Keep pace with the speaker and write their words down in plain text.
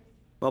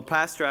Well,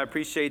 Pastor, I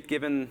appreciate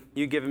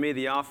you giving me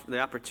the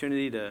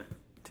opportunity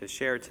to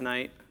share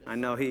tonight. I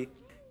know he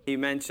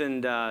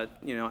mentioned,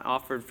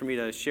 offered for me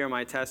to share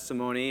my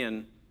testimony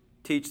and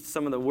teach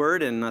some of the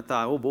Word, and I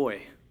thought, oh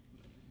boy,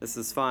 this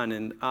is fun.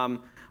 And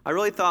I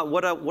really thought,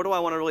 what did I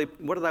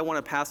want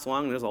to pass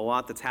along? There's a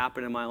lot that's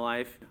happened in my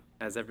life,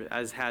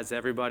 as has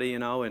everybody,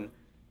 and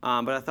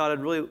but I thought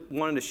I'd really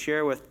wanted to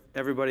share with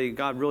everybody.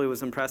 God really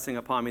was impressing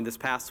upon me this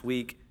past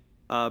week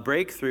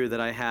breakthrough that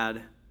I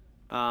had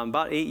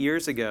about 8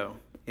 years ago.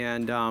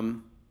 And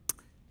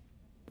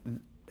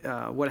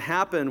what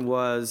happened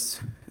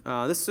was,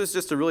 this was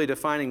just a really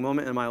defining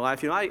moment in my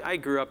life. I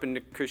grew up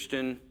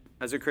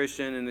as a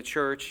Christian in the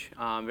church,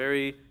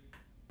 very,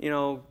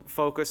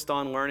 focused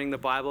on learning the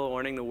Bible,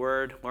 learning the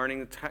Word,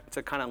 learning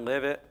to kind of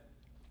live it.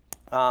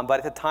 But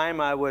at the time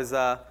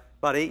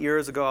about 8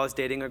 years ago, I was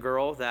dating a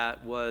girl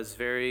that was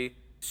very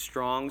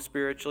strong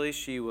spiritually.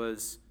 She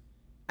was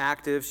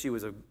active. She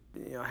was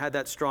had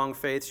that strong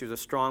faith. She was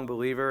a strong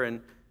believer.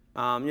 And,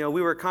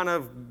 we were kind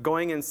of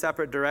going in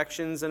separate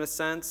directions in a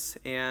sense.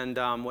 And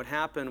what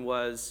happened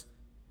was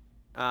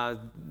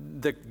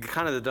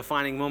the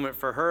defining moment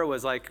for her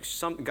was like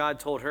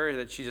God told her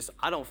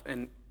that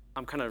and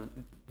I'm kind of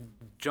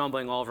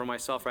jumbling all over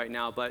myself right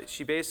now, but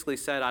she basically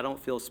said, I don't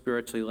feel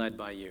spiritually led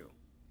by you.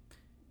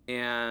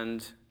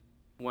 And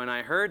when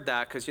I heard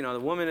that, because, the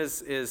woman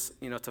is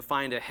to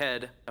find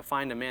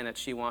a man that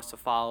she wants to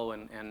follow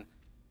and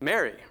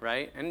marry,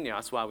 right? And,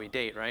 that's why we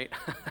date, right?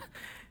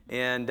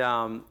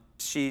 And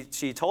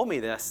she told me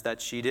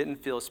that she didn't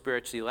feel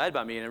spiritually led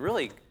by me. And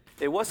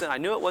I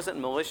knew it wasn't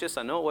malicious.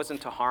 I know it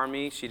wasn't to harm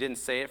me. She didn't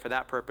say it for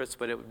that purpose,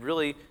 but it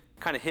really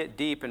kind of hit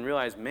deep and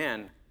realized,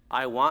 man,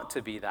 I want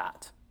to be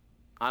that.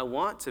 I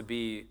want to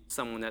be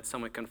someone that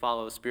someone can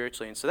follow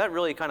spiritually. And so that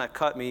really kind of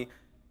cut me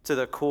to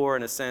the core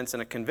in a sense,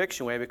 in a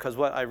conviction way, because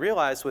what I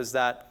realized was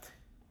that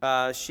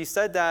she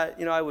said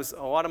that,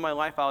 a lot of my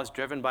life I was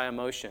driven by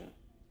emotion.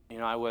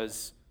 I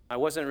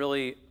wasn't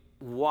really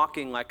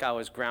walking like I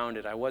was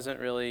grounded. I wasn't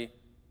really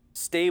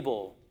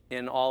stable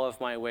in all of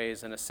my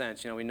ways in a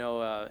sense. We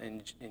know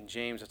in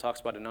James it talks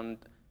about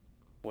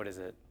what is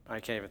it? I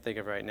can't even think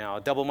of it right now.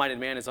 A double-minded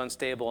man is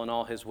unstable in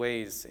all his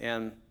ways.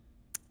 And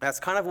that's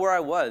kind of where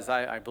I was.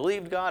 I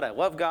believed God, I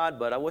loved God,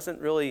 but I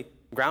wasn't really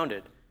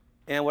grounded.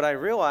 And what I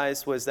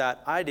realized was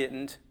that I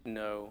didn't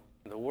know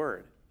the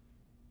Word.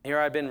 Here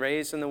I've been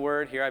raised in the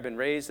Word. Here I've been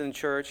raised in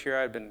church. Here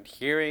I've been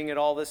hearing it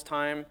all this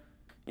time,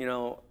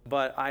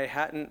 but I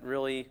hadn't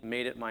really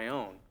made it my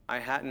own. I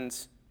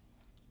hadn't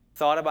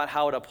thought about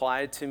how it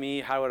applied to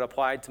me, how it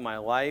applied to my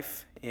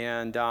life.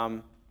 And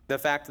the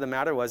fact of the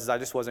matter was I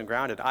just wasn't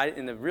grounded.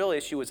 And the real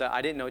issue was that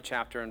I didn't know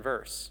chapter and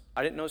verse.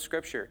 I didn't know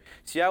Scripture.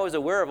 See, I was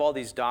aware of all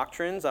these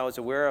doctrines. I was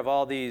aware of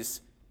all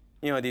these,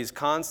 these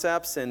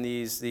concepts and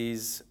these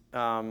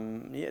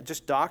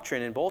just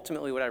doctrine. And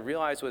ultimately what I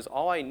realized was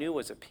all I knew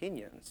was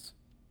opinions.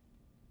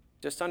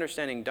 Just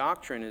understanding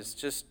doctrine is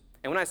just,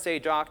 and when I say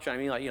doctrine, I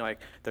mean like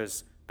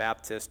there's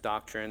Baptist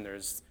doctrine,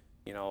 there's,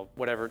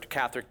 whatever,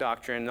 Catholic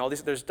doctrine, and all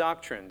these, there's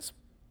doctrines,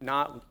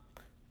 not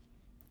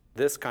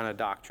this kind of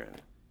doctrine.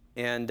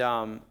 And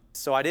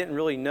so I didn't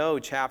really know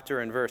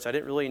chapter and verse. I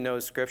didn't really know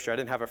Scripture. I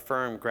didn't have a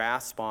firm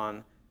grasp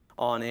on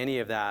any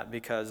of that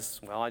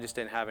because, I just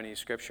didn't have any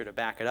Scripture to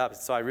back it up.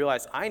 So I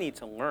realized I need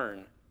to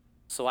learn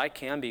so I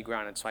can be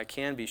grounded, so I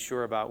can be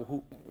sure about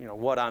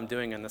what I'm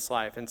doing in this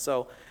life. And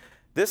so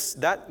that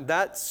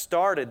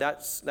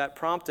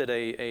prompted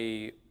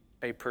a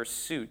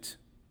pursuit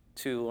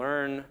to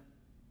learn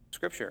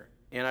Scripture.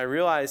 And I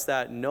realized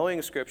that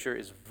knowing Scripture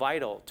is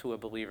vital to a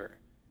believer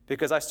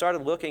because I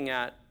started looking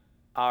at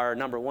our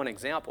number one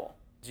example,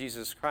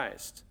 Jesus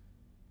Christ.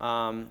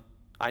 I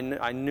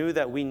knew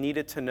that we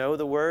needed to know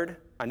the Word.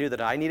 I knew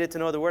that I needed to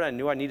know the Word. I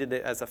knew I needed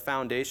it as a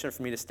foundation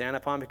for me to stand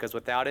upon because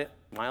without it,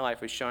 my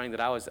life was showing that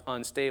I was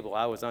unstable.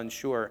 I was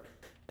unsure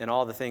in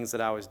all the things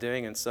that I was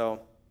doing. And so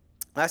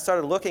I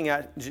started looking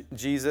at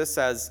Jesus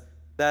as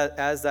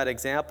that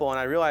example, and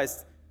I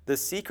realized the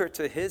secret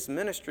to his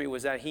ministry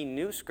was that he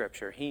knew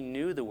Scripture. He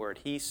knew the Word.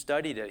 He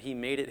studied it. He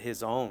made it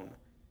his own.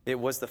 It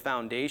was the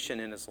foundation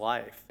in his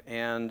life.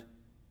 And,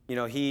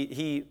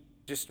 he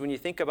just when you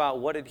think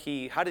about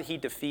how did he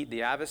defeat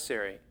the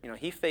adversary?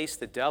 He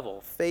faced the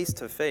devil face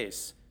to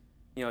face.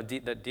 The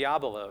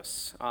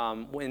diabolos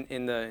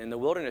in the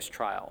wilderness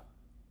trial.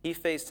 He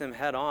faced him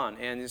head on,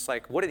 and it's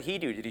like, what did he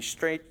do? Did he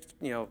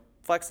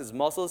flex his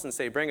muscles and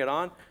say, "Bring it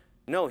on"?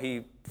 No,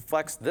 he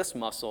flexed this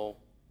muscle,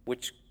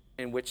 with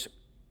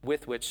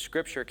which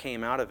Scripture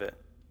came out of it,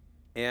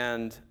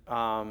 and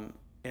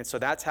so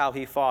that's how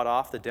he fought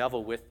off the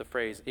devil with the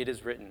phrase, "It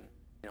is written."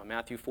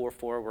 Matthew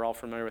 4:4, we're all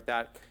familiar with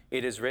that.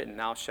 It is written,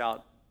 thou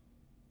shalt.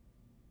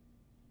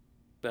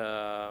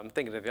 I'm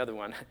thinking of the other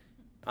one.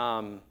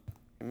 Man,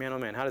 oh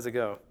man, how does it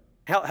go?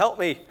 Help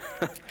me.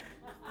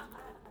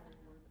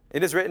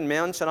 It is written,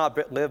 man shall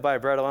not live by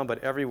bread alone,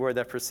 but every word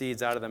that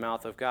proceeds out of the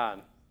mouth of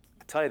God.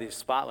 I tell you, these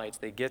spotlights,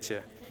 they get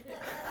you.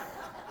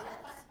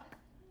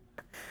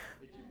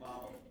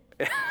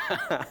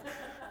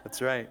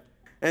 That's right.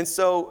 And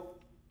so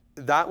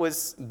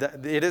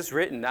it is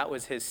written, that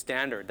was his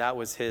standard, that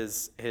was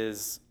his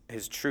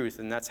truth,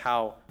 and that's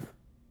how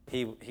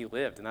he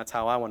lived, and that's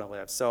how I want to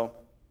live. So,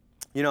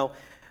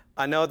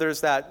 I know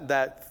there's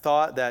that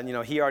thought that,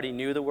 he already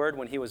knew the word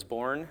when he was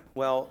born.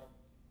 Well,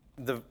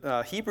 the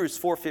Hebrews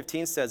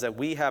 4:15 says that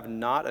we have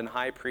not an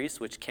high priest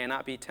which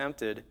cannot be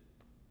tempted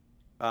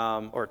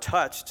or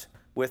touched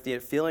with the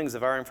feelings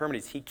of our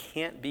infirmities.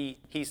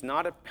 He's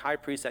not a high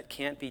priest that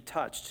can't be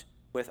touched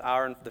with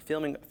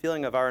the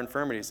feeling of our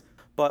infirmities,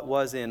 but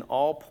was in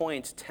all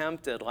points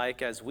tempted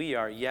like as we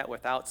are, yet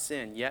without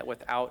sin, yet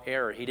without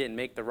error. He didn't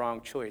make the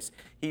wrong choice.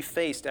 He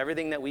faced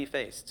everything that we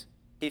faced.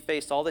 He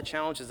faced all the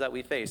challenges that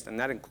we faced, and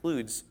that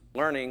includes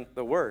learning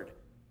the word.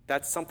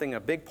 That's a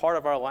big part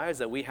of our lives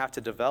that we have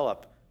to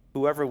develop,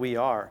 whoever we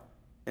are.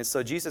 And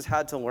so Jesus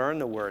had to learn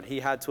the word. He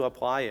had to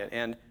apply it.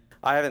 And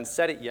I haven't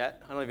said it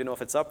yet. I don't even know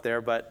if it's up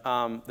there, but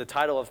the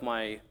title of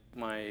my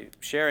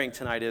sharing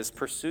tonight is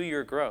Pursue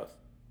Your Growth.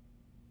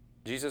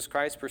 Jesus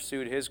Christ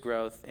pursued his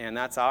growth, and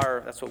that's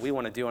what we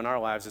want to do in our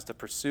lives, is to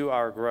pursue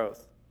our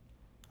growth.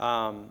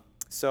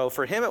 So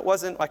for him, it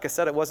wasn't, like I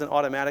said, it wasn't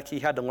automatic. He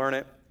had to learn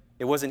it.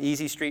 It was an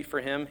easy street for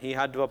him. He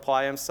had to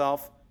apply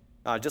himself.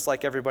 Just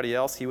like everybody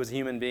else, he was a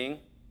human being.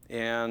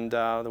 And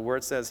the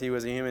word says he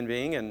was a human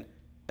being and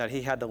that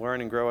he had to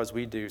learn and grow as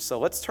we do. So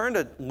let's turn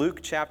to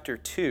Luke chapter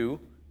 2.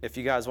 If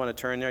you guys want to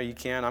turn there, you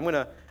can. I'm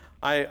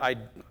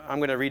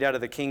gonna read out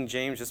of the King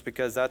James just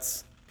because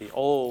that's the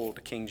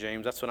old King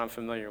James. That's what I'm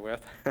familiar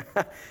with.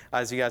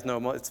 As you guys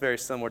know, it's very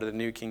similar to the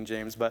New King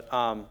James. But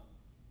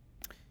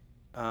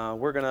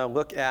we're going to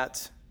look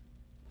at,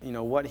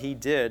 what he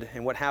did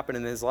and what happened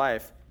in his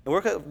life. And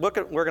we're going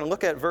to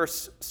look at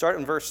start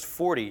in verse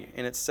 40,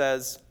 and it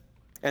says,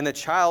 "And the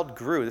child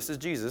grew," this is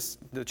Jesus,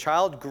 "the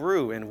child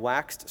grew and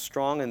waxed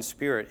strong in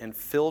spirit and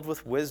filled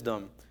with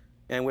wisdom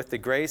and with the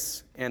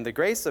grace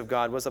of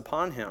God was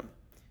upon him."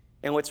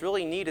 And what's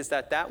really neat is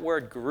that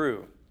word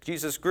grew.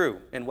 Jesus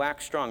grew and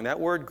waxed strong. That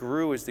word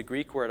grew is the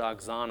Greek word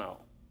oxano.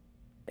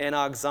 And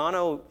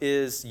oxano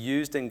is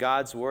used in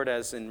God's word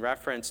as in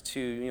reference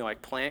to,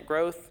 like plant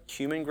growth,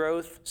 human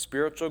growth,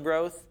 spiritual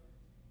growth.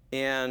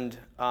 And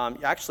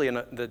actually in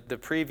the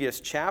previous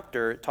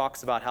chapter, it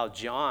talks about how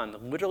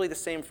John, literally the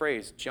same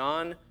phrase,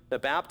 John the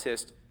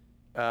Baptist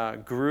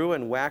grew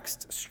and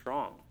waxed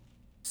strong.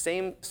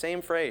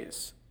 Same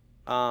phrase,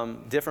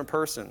 different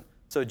person.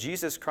 So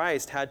Jesus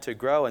Christ had to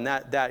grow, and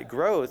that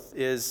growth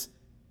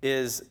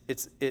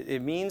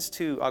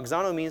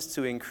oxano means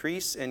to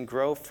increase and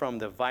grow from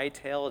the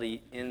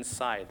vitality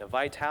inside. The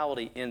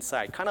vitality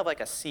inside, kind of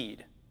like a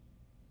seed.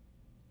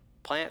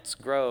 Plants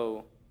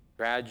grow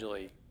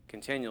gradually,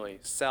 continually,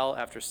 cell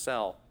after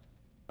cell.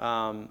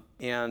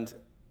 And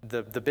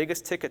the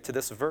biggest ticket to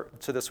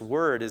this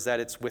word is that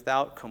it's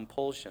without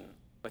compulsion.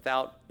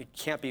 It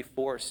can't be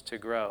forced to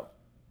grow.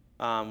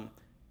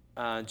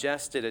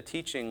 Jess did a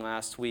teaching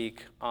last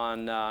week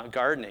on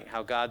gardening,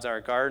 how God's our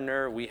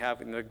gardener. We have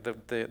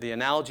the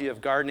analogy of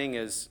gardening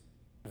is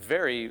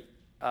very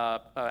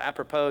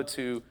apropos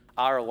to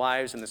our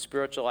lives and the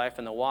spiritual life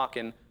and the walk.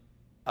 And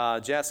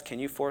Jess, can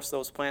you force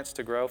those plants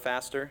to grow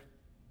faster?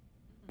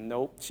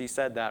 Nope, she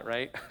said that,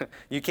 right?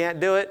 You can't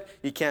do it.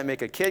 You can't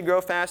make a kid grow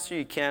faster.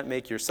 You can't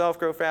make yourself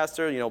grow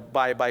faster.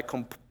 By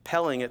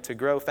compelling it to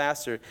grow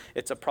faster,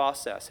 it's a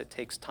process. It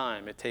takes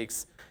time. It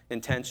takes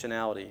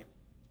intentionality.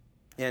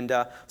 And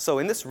so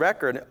in this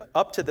record,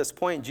 up to this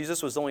point,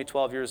 Jesus was only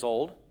 12 years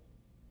old.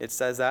 It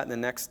says that in the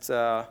next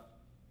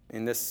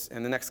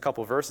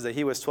couple of verses that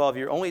he was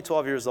only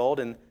 12 years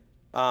old. And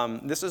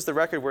this is the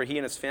record where he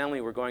and his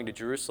family were going to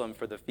Jerusalem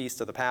for the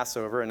feast of the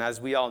Passover. And as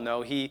we all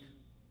know,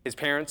 his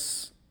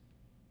parents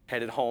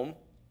headed home,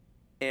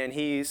 and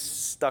he's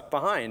stuck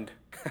behind.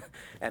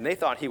 And they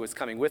thought he was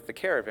coming with the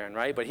caravan,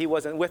 right? But he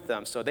wasn't with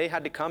them. So they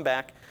had to come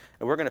back.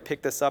 And we're going to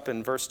pick this up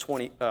in verse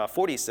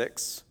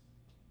 46.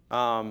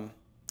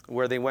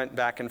 Where they went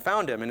back and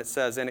found him. And it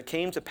says, "And it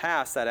came to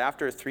pass that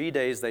after 3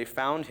 days they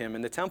found him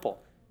in the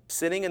temple,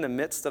 sitting in the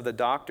midst of the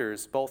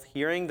doctors, both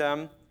hearing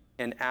them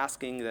and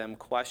asking them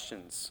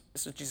questions."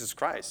 This is Jesus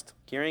Christ,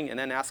 hearing and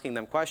then asking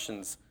them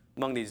questions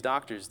among these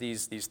doctors,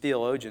 these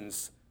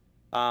theologians.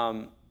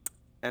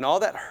 And all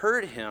that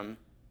heard him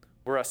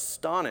were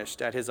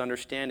astonished at his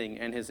understanding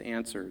and his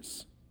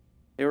answers.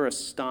 They were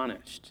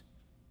astonished.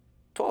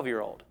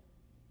 12-year-old.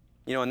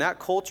 In that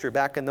culture,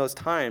 back in those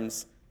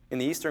times, in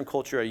the Eastern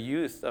culture, a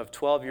youth of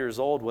 12 years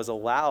old was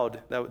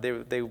allowed,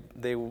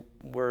 they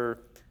were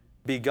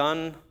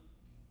begun,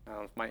 I don't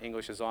know if my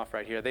English is off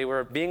right here, they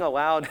were being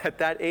allowed at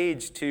that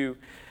age to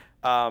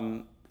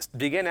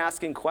begin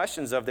asking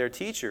questions of their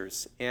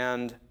teachers.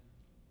 And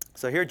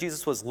so here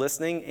Jesus was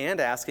listening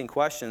and asking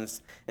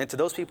questions, and to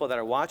those people that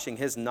are watching,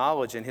 his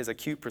knowledge and his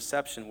acute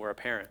perception were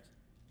apparent.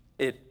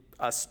 It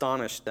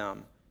astonished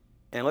them.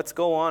 And let's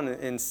go on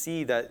and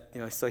see that,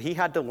 so he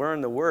had to learn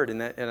the word, and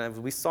as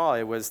we saw,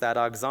 it was that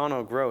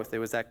oxano growth, it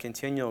was that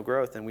continual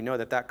growth, and we know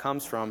that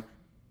comes from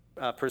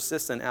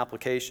persistent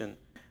application.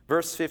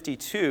 Verse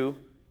 52,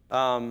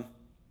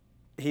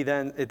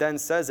 it then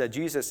says that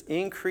Jesus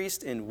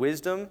increased in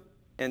wisdom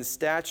and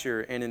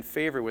stature and in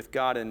favor with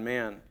God and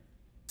man.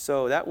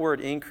 So that word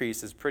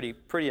increase is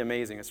pretty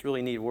amazing. It's a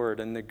really neat word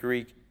in the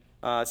Greek.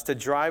 It's to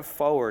drive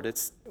forward.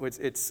 It's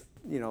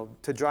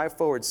to drive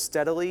forward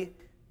steadily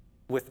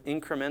with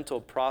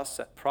incremental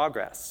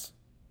progress.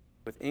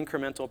 With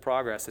incremental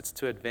progress, it's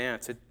to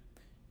advance.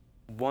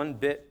 One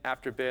bit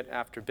after bit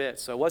after bit.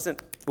 So it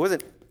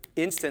wasn't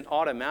instant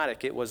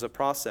automatic. It was a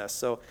process.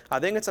 So I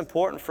think it's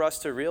important for us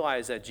to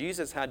realize that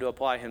Jesus had to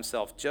apply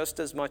himself just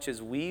as much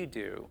as we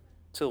do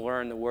to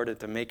learn the word and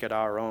to make it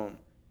our own.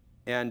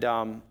 And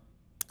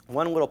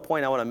one little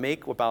point I want to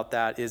make about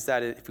that is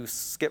that if you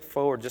skip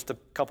forward just a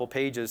couple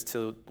pages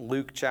to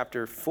Luke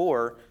chapter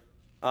 4,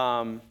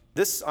 I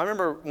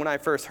remember when I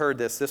first heard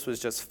this was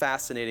just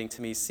fascinating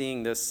to me,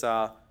 seeing this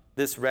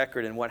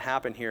record and what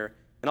happened here.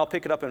 And I'll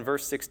pick it up in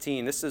verse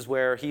 16. This is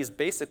where he's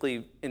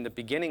basically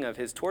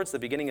towards the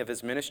beginning of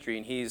his ministry,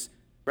 and he's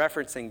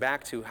referencing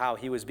back to how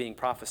he was being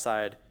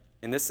prophesied.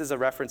 And this is a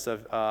reference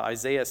of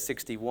Isaiah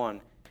 61.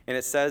 And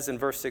it says in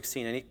verse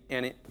 16,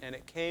 and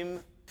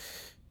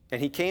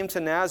he came to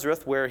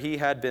Nazareth where he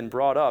had been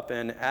brought up,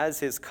 and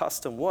as his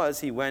custom was,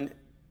 he went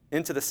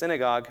into the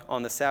synagogue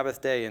on the Sabbath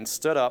day and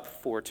stood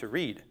up to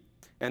read.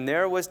 And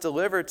there was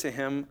delivered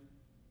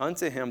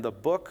unto him the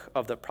book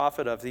of the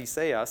prophet of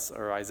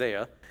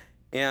Isaiah.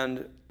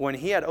 And when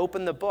he had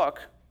opened the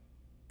book,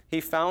 he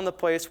found the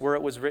place where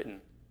it was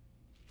written,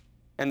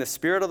 and the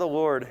Spirit of the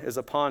Lord is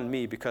upon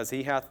me, because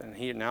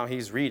now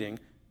he's reading,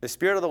 the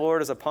Spirit of the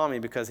Lord is upon me,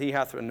 because he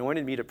hath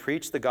anointed me to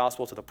preach the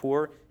gospel to the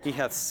poor. He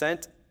hath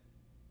sent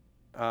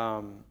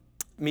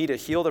me to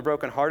heal the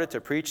brokenhearted,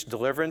 to preach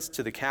deliverance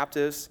to the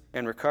captives,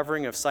 and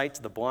recovering of sight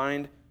to the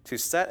blind, to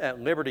set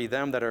at liberty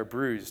them that are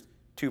bruised,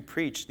 to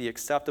preach the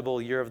acceptable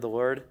year of the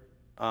Lord.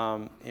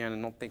 And I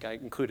don't think I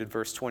included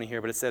verse 20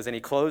 here, but it says, and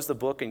he closed the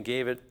book and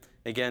gave it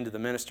again to the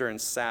minister and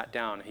sat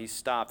down. He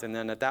stopped, and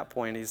then at that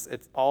point,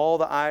 all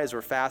the eyes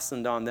were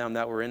fastened on them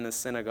that were in the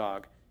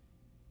synagogue.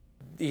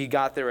 He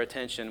got their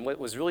attention. What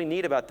was really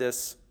neat about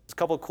this, a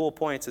couple of cool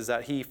points, is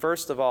that he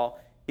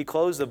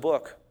closed the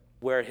book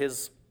where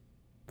the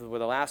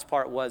last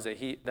part was that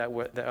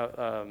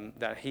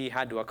he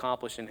had to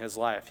accomplish in his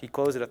life. He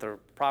closed it at the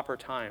proper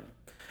time.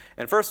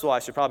 And first of all, I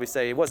should probably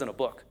say it wasn't a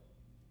book.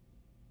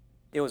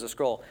 It was a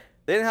scroll.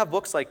 They didn't have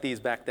books like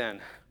these back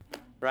then,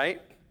 right?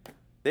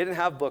 They didn't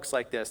have books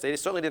like this. They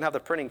certainly didn't have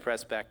the printing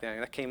press back then.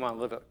 That came on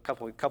a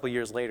couple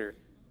years later.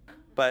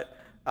 But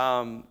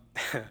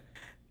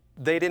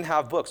they didn't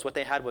have books. What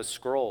they had was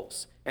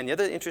scrolls. And the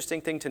other interesting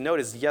thing to note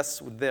is,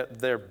 yes,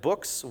 their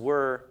books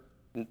were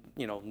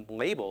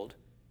labeled.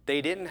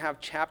 They didn't have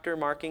chapter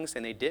markings,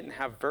 and they didn't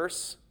have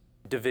verse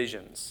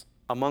divisions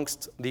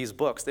amongst these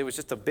books. It was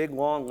just a big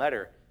long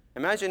letter.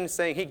 Imagine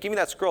saying, "Hey, give me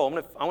that scroll.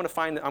 I'm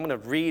going to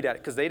read at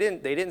it," because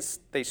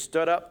they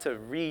stood up to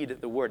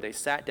read the word. They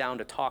sat down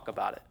to talk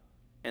about it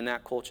in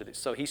that culture.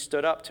 So he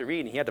stood up to read,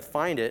 and he had to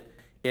find it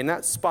in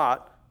that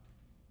spot,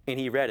 and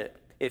he read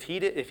it. If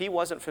he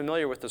wasn't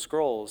familiar with the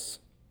scrolls,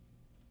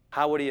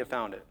 how would he have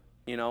found it?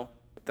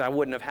 That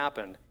wouldn't have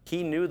happened.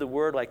 He knew the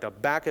word like the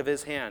back of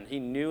his hand. He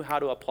knew how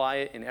to apply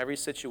it in every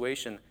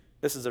situation.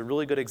 This is a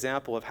really good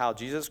example of how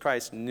Jesus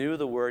Christ knew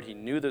the word. He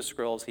knew the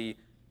scrolls. He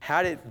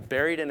had it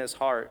buried in his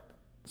heart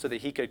so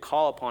that he could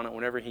call upon it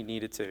whenever he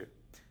needed to.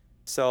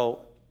 So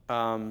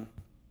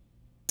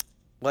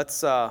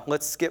let's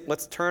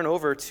turn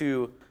over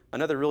to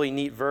another really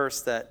neat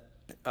verse that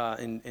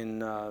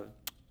in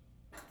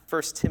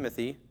 1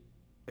 Timothy,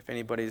 if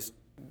anybody's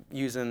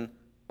using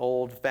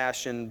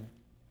old-fashioned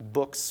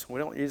books. We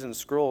don't use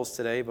scrolls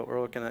today, but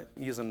we're looking at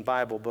using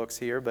Bible books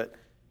here. But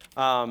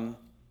we're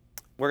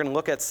going to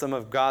look at some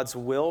of God's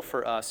will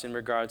for us in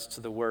regards to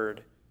the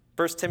word.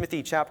 1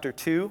 Timothy chapter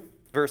 2,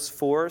 verse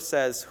 4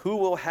 says, who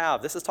will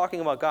have, this is talking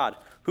about God,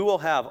 who will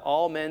have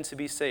all men to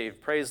be saved?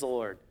 Praise the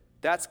Lord.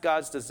 That's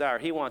God's desire.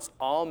 He wants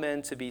all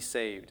men to be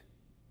saved.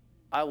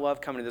 I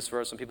love coming to this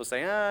verse when people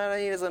say,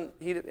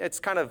 it's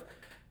kind of,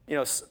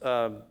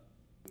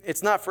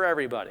 it's not for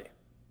everybody.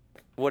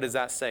 What does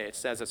that say? It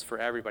says it's for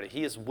everybody.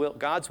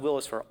 God's will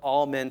is for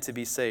all men to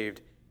be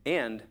saved,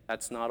 and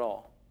that's not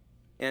all.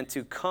 And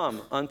to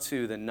come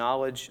unto the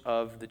knowledge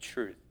of the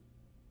truth.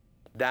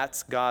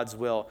 That's God's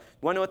will.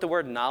 You want to know what the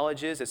word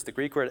knowledge is? It's the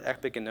Greek word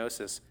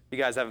epigenosis. If you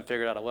guys haven't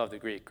figured out, I love the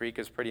Greek. Greek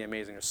is pretty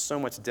amazing. There's so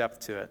much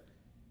depth to it.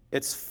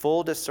 It's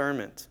full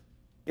discernment.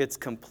 It's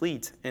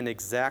complete and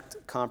exact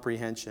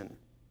comprehension.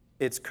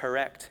 It's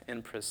correct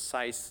and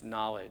precise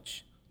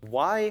knowledge.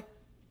 Why?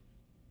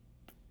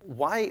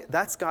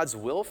 That's God's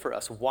will for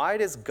us. Why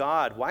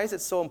is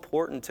it so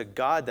important to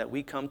God that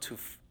we come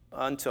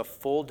unto a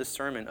full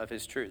discernment of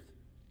his truth?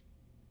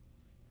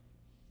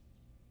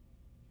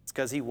 It's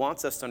because he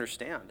wants us to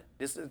understand.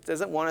 He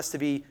doesn't want us to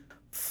be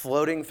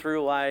floating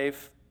through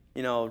life,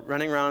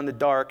 running around in the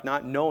dark,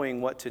 not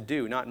knowing what to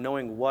do, not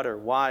knowing what or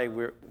why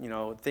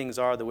things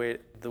are the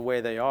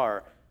way they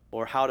are,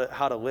 or how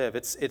to live.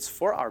 It's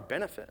for our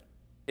benefit.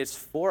 It's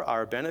for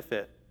our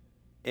benefit.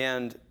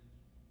 And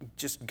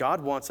just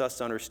God wants us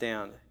to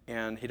understand.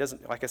 And he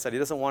doesn't, like I said, he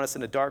doesn't want us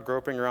in the dark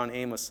groping around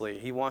aimlessly.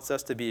 He wants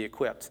us to be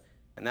equipped.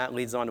 And that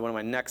leads on to one of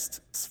my next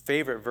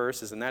favorite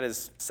verses, and that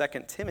is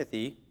 2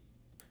 Timothy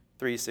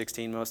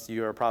 3:16. Most of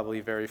you are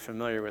probably very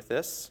familiar with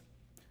this.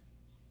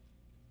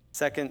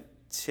 2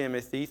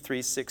 Timothy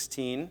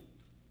 3:16.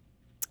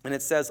 And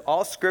it says,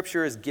 all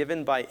Scripture is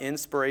given by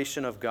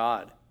inspiration of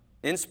God.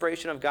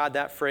 Inspiration of God,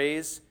 that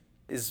phrase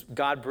is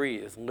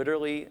God-breathed.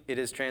 Literally, it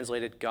is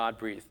translated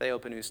God-breathed,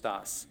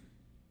 theopneustos.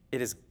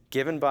 It is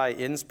given by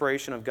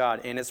inspiration of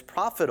God, and it's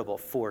profitable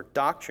for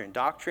doctrine.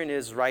 Doctrine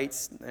is right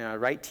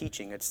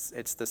teaching.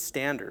 It's the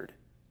standard.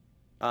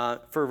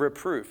 For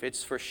reproof,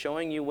 it's for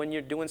showing you when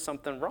you're doing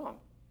something wrong.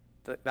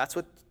 That's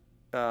what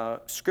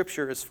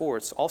Scripture is for.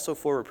 It's also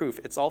for reproof.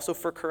 It's also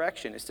for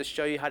correction. It's to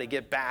show you how to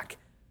get back.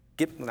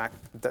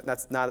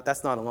 That's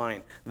not a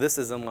line. This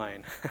is in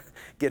line.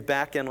 Get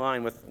back in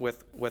line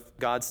with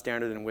God's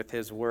standard and with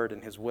His word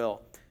and His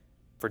will.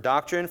 For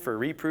doctrine, for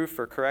reproof,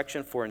 for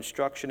correction, for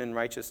instruction in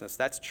righteousness.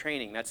 That's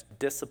training. That's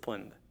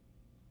discipline.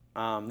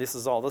 This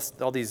is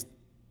all these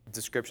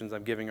descriptions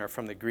I'm giving are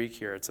from the Greek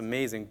here. It's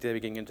amazing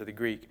digging into the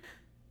Greek.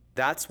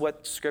 That's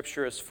what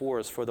Scripture is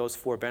for those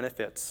four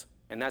benefits.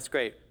 And that's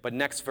great. But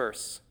next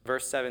verse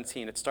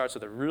 17, it starts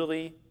with a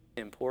really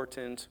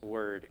important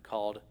word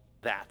called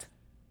that.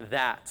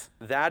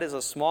 That is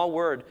a small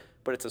word,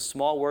 but it's a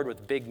small word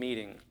with big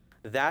meaning.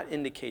 That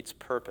indicates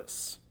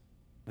purpose.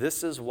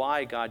 This is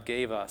why God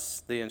gave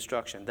us the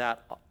instruction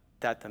that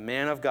the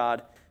man of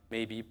God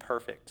may be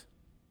perfect,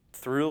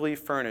 thoroughly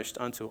furnished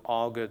unto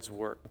all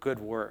good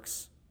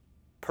works.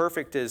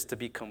 Perfect is to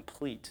be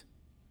complete.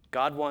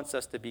 God wants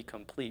us to be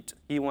complete.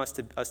 He wants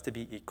us to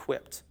be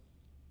equipped.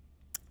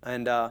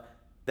 And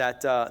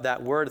that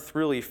word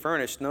thoroughly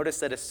furnished, notice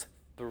that it's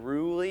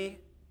thoroughly,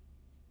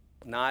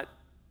 not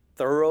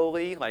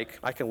thoroughly. Like,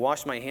 I can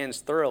wash my hands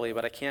thoroughly,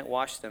 but I can't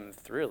wash them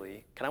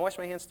thoroughly. Can I wash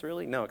my hands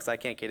thoroughly? No, because I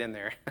can't get in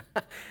there.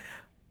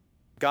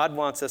 God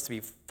wants us to be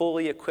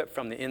fully equipped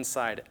from the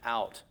inside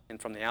out and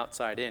from the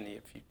outside in,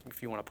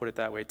 if you want to put it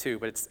that way too.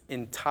 But it's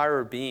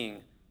entire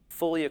being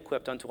fully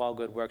equipped unto all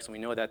good works. And we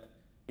know that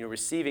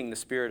receiving the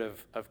Spirit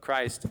of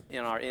Christ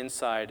in our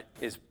inside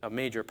is a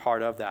major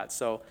part of that.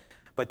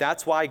 But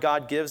that's why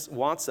God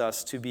wants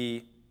us to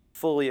be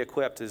fully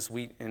equipped,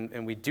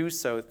 and we do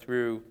so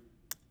through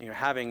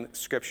having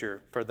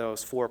Scripture for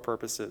those four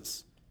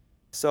purposes.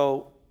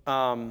 So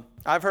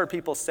I've heard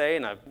people say,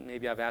 and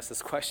maybe I've asked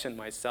this question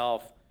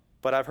myself,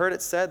 but I've heard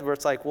it said where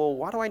it's like, well,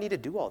 why do I need to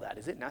do all that?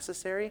 Is it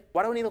necessary?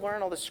 Why do I need to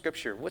learn all this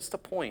Scripture? What's the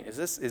point? Is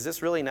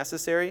this really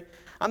necessary?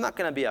 I'm not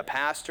going to be a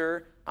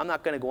pastor. I'm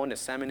not going to go into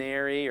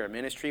seminary or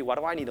ministry. Why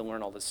do I need to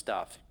learn all this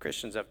stuff?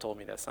 Christians have told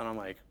me this, and I'm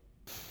like,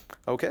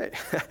 okay.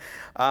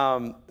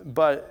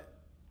 But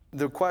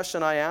the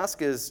question I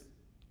ask is,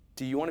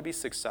 do you want to be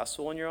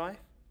successful in your life?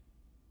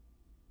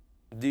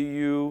 Do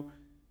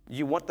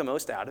you want the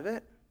most out of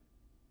it?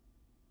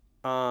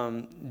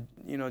 Do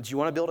you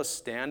want to be able to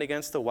stand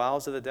against the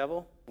wiles of the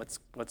devil?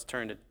 Let's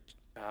turn to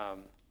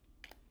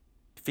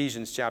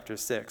Ephesians chapter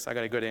 6. I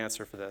got a good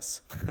answer for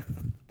this.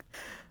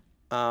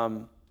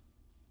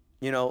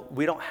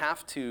 We don't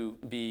have to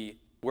be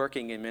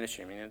working in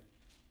ministry.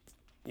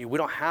 We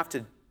don't have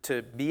to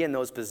be in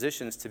those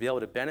positions to be able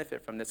to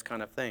benefit from this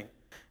kind of thing.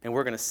 And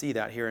we're going to see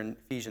that here in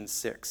Ephesians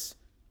 6.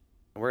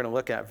 And we're going to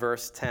look at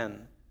verse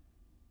 10.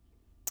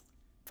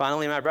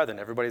 Finally, my brethren,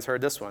 everybody's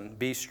heard this one.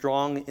 Be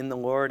strong in the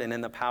Lord and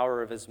in the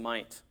power of His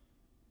might.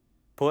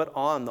 Put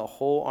on the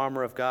whole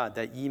armor of God,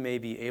 that ye may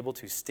be able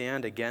to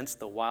stand against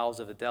the wiles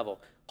of the devil.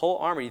 Whole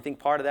armor, you think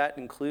part of that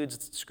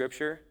includes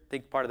Scripture?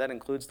 Think part of that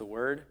includes the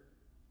Word?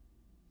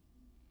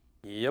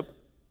 Yep.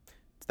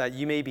 That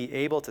you may be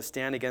able to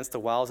stand against the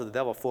wiles of the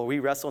devil. For we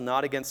wrestle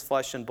not against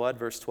flesh and blood,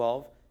 verse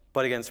 12,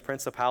 but against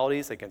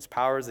principalities, against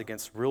powers,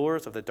 against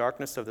rulers of the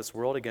darkness of this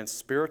world, against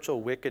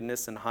spiritual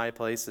wickedness in high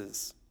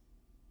places.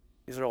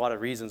 These are a lot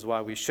of reasons why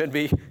we should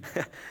be,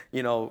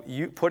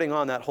 putting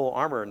on that whole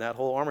armor. And that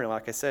whole armor,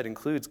 like I said,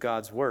 includes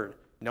God's word,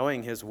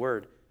 knowing His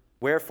word.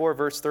 Wherefore,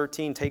 verse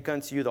 13, take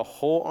unto you the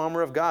whole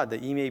armor of God,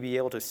 that ye may be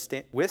able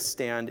to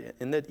withstand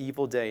in the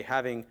evil day,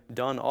 having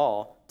done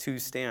all to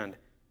stand.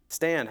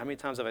 Stand. How many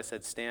times have I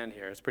said stand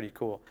here? It's pretty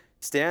cool.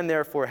 Stand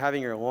therefore,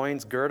 having your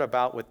loins girt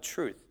about with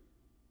truth.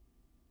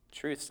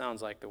 Truth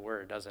sounds like the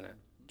word, doesn't it?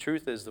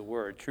 Truth is the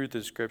word. Truth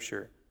is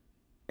Scripture.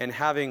 And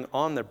having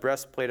on the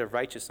breastplate of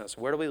righteousness.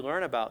 Where do we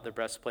learn about the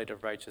breastplate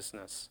of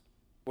righteousness?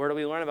 Where do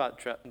we learn about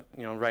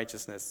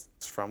righteousness?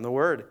 It's from the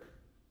Word.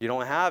 You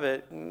don't have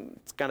it,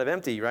 it's kind of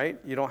empty, right?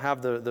 You don't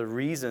have the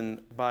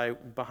reason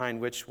behind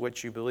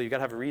which you believe. You got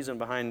to have a reason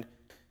behind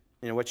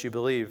what you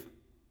believe.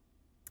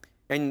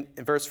 And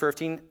in verse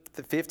 15,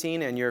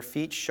 and your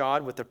feet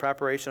shod with the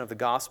preparation of the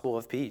gospel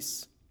of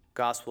peace.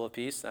 Gospel of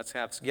peace. You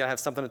got to have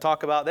something to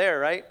talk about there,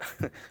 right?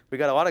 We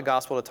got a lot of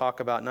gospel to talk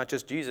about, not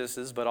just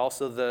Jesus's, but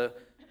also the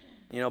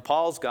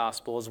Paul's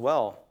gospel as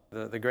well,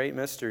 the great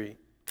mystery.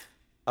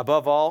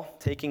 Above all,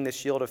 taking the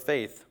shield of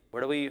faith.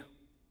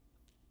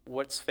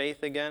 What's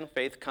faith again?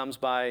 Faith comes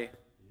by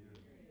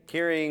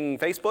hearing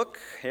Facebook,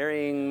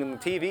 hearing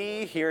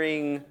TV,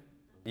 hearing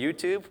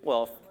YouTube.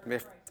 Well,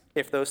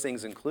 if those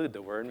things include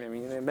the word,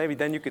 maybe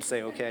then you could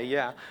say, okay,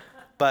 yeah.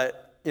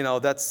 But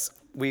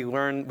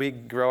we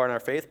grow in our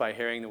faith by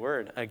hearing the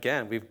word.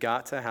 Again, we've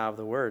got to have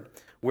the word.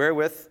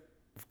 Wherewith,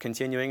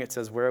 continuing, it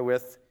says,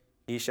 wherewith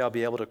ye shall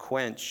be able to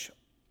quench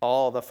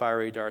all the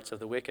fiery darts of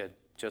the wicked,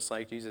 just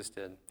like Jesus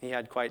did. He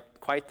had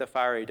quite the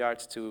fiery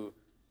darts to,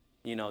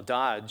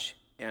 dodge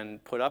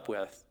and put up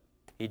with.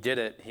 He did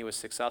it. He was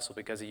successful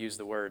because he used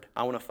the word.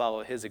 I want to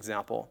follow his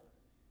example.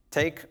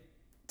 Take,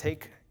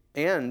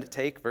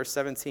 verse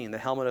 17, the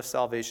helmet of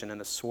salvation and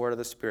the sword of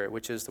the Spirit,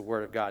 which is the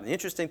word of God. And the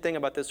interesting thing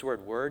about this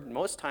word,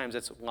 most times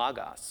it's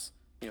logos.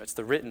 It's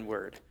the written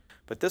word.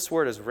 But this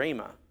word is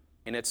rhema,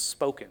 and it's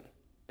spoken.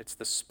 It's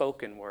the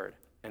spoken word.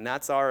 And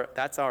that's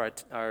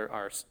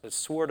the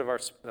sword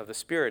of the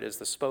Spirit is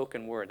the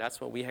spoken word. That's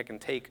what we can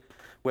take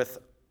with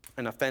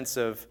an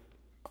offensive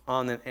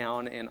on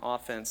and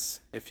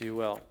offense, if you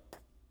will.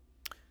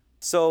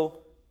 So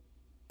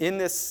in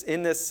this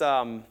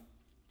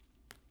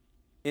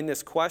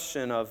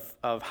question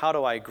of how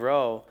do I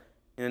grow,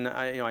 and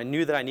I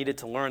knew that I needed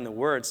to learn the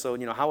word, so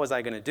how was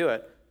I going to do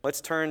it?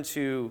 Let's turn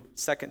to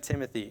 2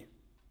 Timothy.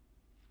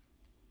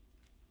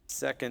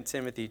 2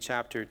 Timothy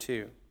chapter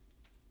 2.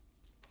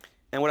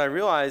 And what I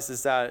realized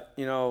is that,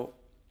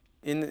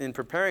 in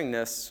preparing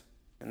this,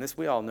 and this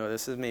we all know,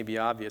 this is maybe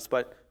obvious,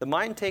 but the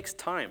mind takes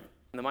time,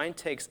 and the mind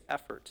takes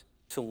effort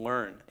to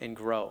learn and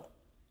grow,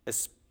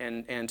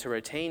 and to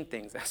retain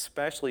things,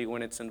 especially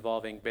when it's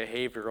involving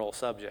behavioral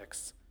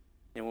subjects.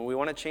 And when we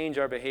want to change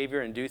our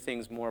behavior and do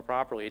things more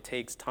properly, it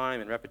takes time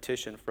and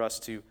repetition for us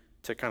to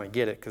kind of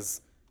get it,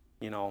 because,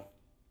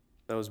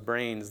 those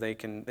brains, they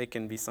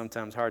can be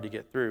sometimes hard to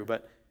get through.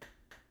 But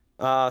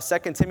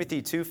 2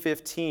 Timothy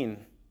 2:15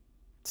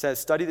 says,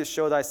 study to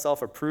show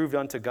thyself approved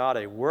unto God,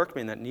 a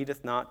workman that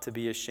needeth not to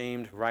be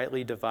ashamed,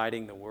 rightly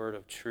dividing the word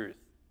of truth.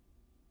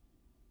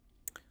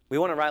 We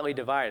want to rightly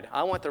divide.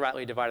 I want the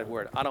rightly divided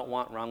word. I don't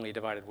want wrongly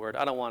divided word.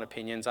 I don't want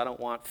opinions. I don't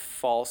want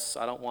false.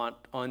 I don't want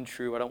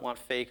untrue. I don't want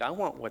fake. I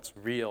want what's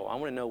real. I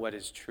want to know what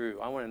is true.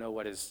 I want to know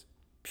what is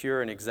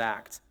pure and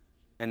exact.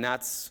 And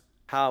that's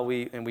how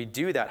we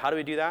do that. How do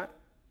we do that?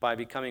 By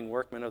becoming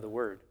workmen of the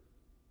word.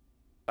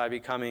 By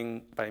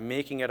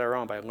making it our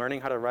own, by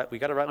learning how to write. We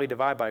got to rightly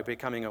divide by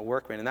becoming a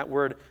workman. And that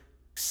word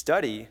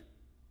study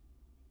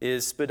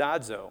is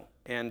spidazo.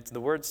 And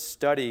the word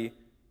study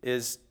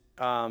is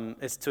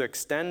to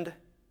expend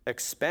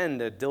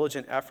a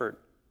diligent effort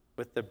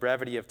with the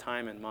brevity of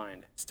time in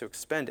mind. It's to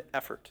expend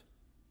effort.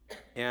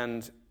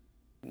 And,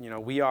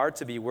 we are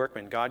to be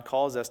workmen. God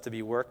calls us to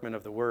be workmen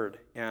of the word.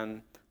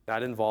 And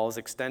that involves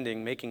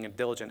making a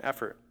diligent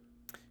effort.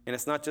 And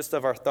it's not just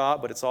of our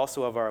thought, but it's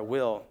also of our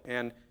will.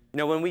 And,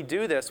 when we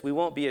do this, we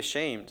won't be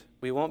ashamed.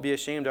 We won't be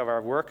ashamed of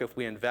our work if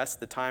we invest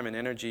the time and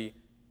energy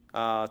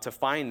to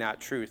find that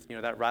truth,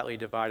 that rightly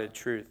divided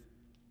truth.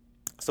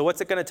 So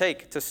what's it going to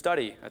take to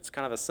study? That's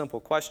kind of a simple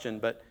question,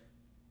 but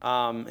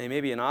it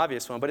may be an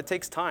obvious one. But it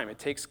takes time. It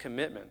takes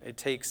commitment. It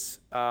takes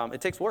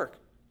work,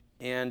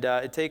 and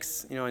it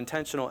takes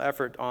intentional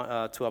effort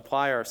to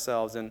apply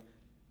ourselves. And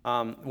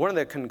one of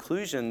the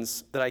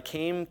conclusions that I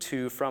came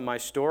to from my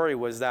story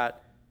was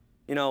that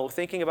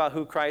thinking about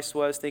who Christ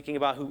was, thinking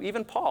about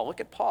even Paul. Look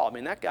at Paul. I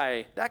mean, that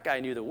guy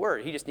knew the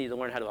word. He just needed to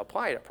learn how to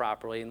apply it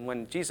properly. And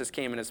when Jesus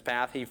came in his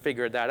path, he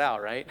figured that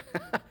out, right?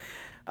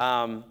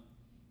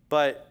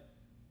 But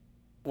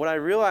what I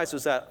realized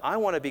was that I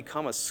want to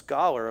become a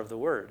scholar of the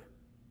word.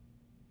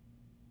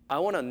 I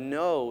want to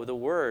know the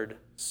word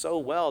so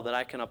well that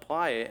I can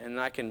apply it and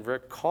I can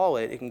recall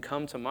it. It can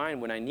come to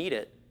mind when I need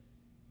it.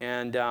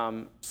 And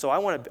so I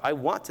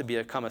want to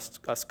become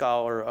a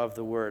scholar of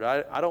the word.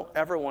 I don't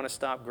ever want to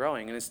stop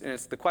growing. And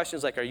it's the question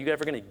is like, are you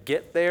ever going to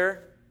get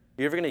there?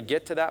 Are you ever going to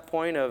get to that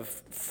point of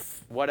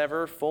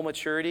full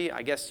maturity?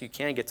 I guess you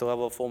can get to the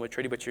level of full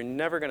maturity, but you're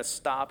never going to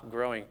stop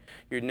growing.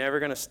 You're never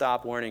going to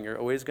stop learning. You're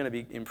always going to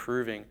be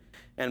improving.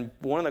 And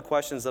one of the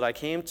questions that I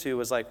came to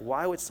was like,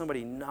 why would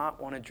somebody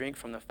not want to drink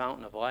from the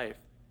fountain of life?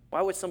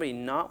 Why would somebody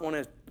not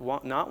want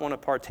to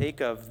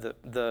partake of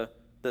the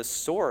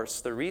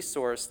source, the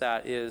resource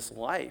that is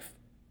life?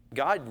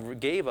 God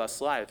gave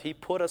us life. He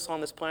put us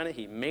on this planet.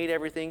 He made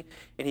everything,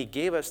 and he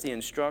gave us the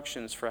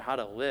instructions for how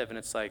to live. And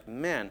it's like,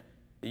 man,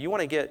 you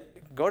want to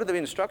go to the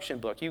instruction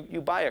book.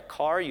 You buy a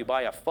car, you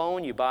buy a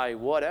phone, you buy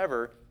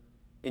whatever,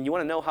 and you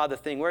want to know how the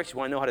thing works. You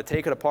want to know how to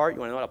take it apart.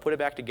 You want to know how to put it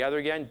back together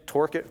again,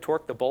 torque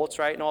the bolts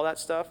right and all that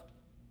stuff.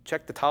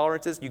 Check the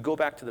tolerances. You go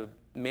back to the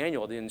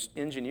manual. The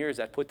engineers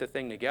that put the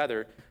thing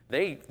together,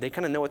 they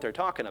kind of know what they're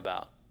talking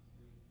about.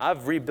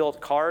 I've rebuilt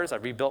cars.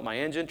 I've rebuilt my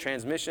engine,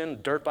 transmission,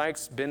 dirt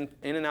bikes, been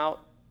in and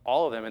out,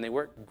 all of them, and they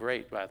work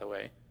great, by the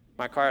way.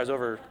 My car has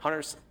over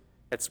 100,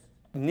 it's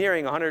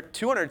nearing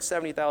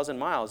 270,000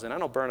 miles, and I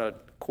don't burn a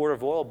quart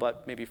of oil,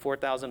 but maybe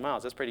 4,000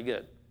 miles. That's pretty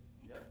good.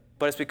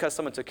 But it's because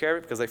someone took care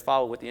of it, because they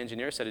followed what the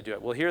engineer said to do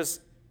it. Well,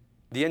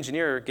 the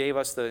engineer gave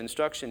us the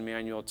instruction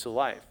manual to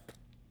life,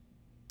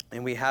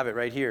 and we have it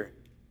right here.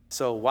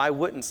 So why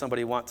wouldn't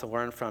somebody want to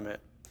learn from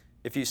it?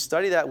 If you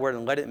study that word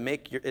and let it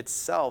make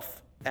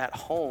itself at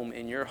home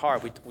in your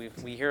heart.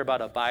 We hear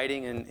about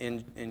abiding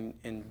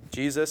in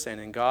Jesus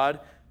and in God.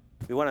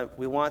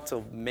 We want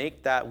to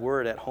make that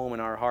word at home in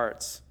our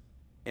hearts.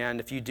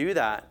 And if you do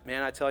that,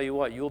 man, I tell you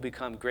what, you'll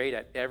become great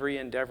at every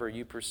endeavor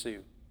you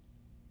pursue.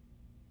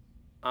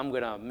 I'm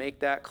going to make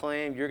that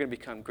claim. You're going to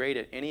become great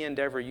at any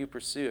endeavor you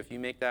pursue if you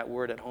make that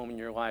word at home in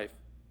your life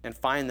and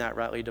find that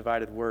rightly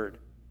divided word.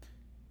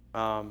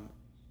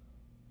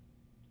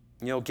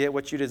 Get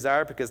what you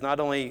desire, because not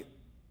only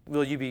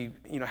will you be,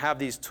 have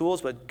these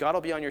tools, but God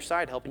will be on your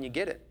side helping you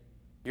get it.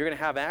 You're going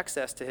to have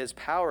access to his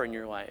power in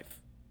your life.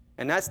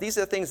 And these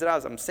are the things that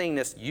I'm saying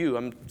this to you.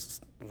 I'm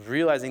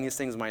realizing these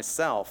things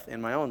myself in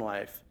my own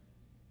life.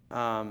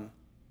 What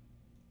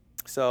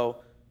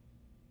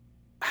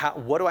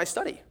do I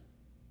study?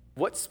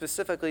 What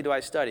specifically do I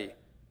study?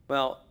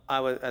 Well,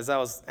 as I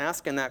was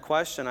asking that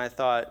question, I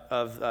thought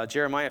of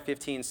Jeremiah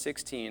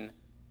 15:16.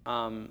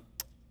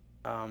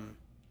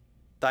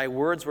 Thy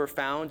words were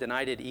found, and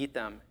I did eat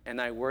them, and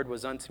thy word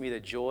was unto me the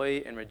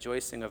joy and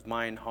rejoicing of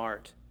mine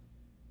heart.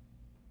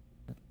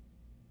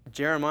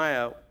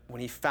 Jeremiah,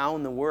 when he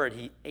found the word,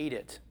 he ate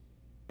it.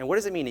 And what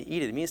does it mean to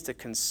eat it? It means to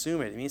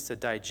consume it. It means to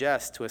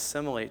digest, to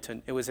assimilate.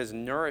 It was his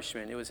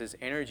nourishment. It was his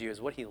energy. It was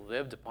what he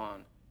lived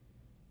upon.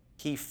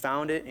 He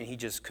found it, and he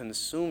just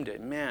consumed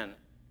it. Man,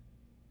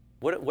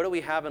 what do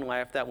we have in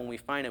life that when we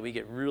find it, we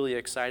get really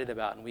excited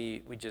about, and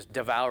we just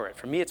devour it?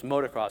 For me, it's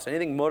motocross.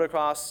 Anything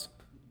motocross,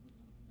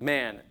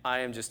 man, I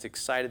am just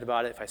excited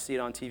about it. If I see it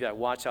on TV, I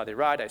watch how they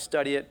ride. I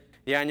study it.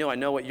 Daniel, I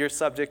know what your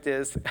subject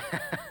is.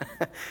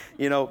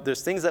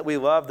 There's things that we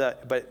love,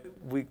 but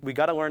we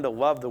got to learn to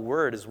love the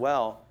word as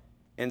well.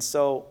 And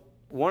so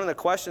one of the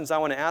questions I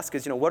want to ask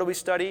is, what do we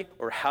study,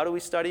 or how do we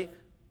study?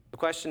 The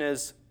question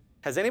is,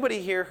 has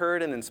anybody here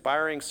heard an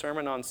inspiring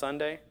sermon on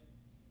Sunday?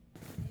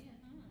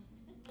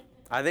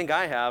 I think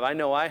I have. I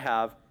know I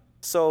have.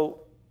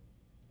 So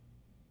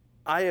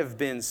I have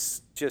been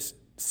just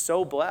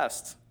so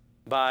blessed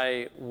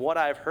by what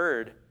I've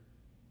heard,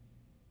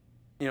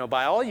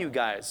 by all you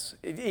guys,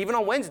 even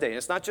on Wednesday.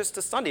 It's not just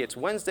a Sunday, it's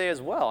Wednesday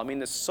as well. I mean,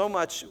 there's so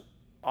much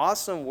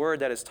awesome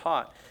word that is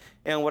taught.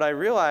 And what I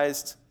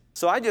realized,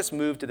 so I just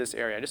moved to this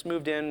area. I just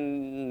moved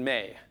in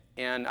May.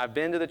 And I've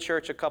been to the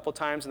church a couple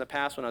times in the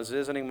past when I was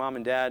visiting mom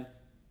and dad.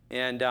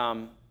 And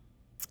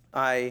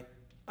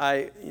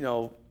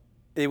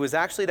it was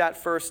actually that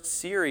first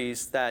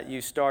series that you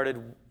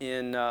started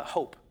in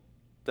Hope.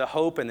 The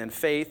Hope and then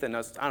Faith, and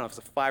I don't know if it's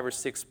a 5 or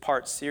 6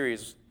 part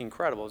series.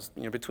 Incredible. It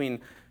was,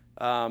 between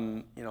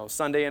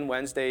Sunday and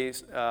Wednesday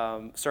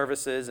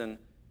services, and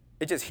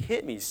it just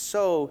hit me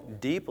so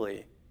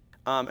deeply.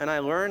 And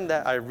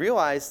I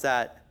realized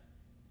that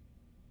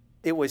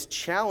it was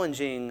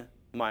challenging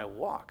my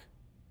walk.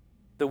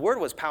 The word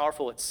was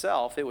powerful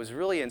itself. It was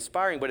really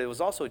inspiring, but it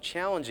was also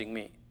challenging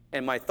me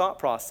and my thought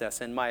process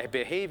and my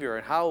behavior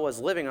and how I was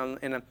living.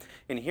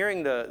 And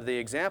hearing the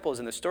examples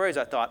and the stories,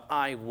 I thought,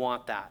 I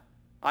want that.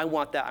 I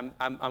want that.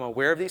 I'm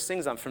aware of these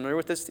things. I'm familiar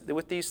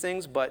with these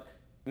things, but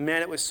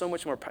man, it was so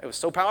much more. It was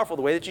so powerful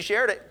the way that you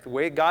shared it, the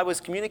way God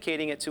was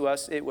communicating it to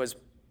us. It was,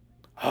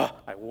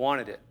 I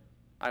wanted it.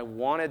 I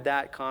wanted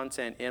that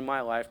content in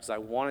my life because I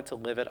wanted to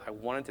live it. I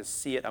wanted to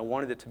see it. I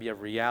wanted it to be a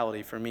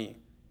reality for me.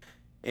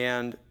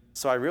 And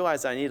so I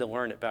realized I needed to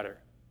learn it better.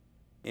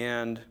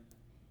 And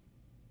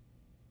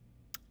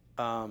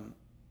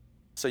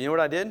so you know what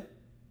I did?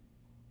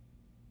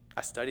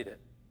 I studied it.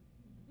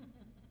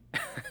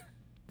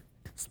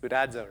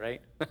 Spudazzo,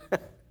 right?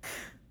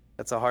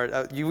 That's a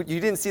hard, you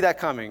didn't see that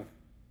coming.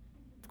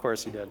 Of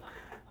course you did.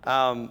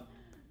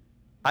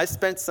 I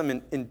spent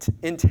some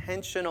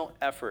intentional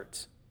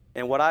effort.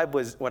 And what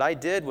I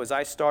did was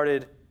I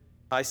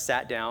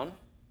sat down,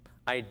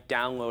 I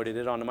downloaded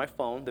it onto my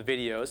phone, the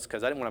videos,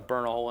 because I didn't want to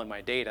burn a hole in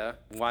my data,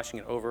 watching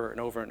it over and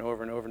over and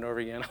over and over and over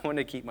again. I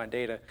wanted to keep my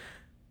data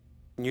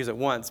and use it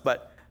once.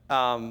 But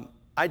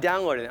I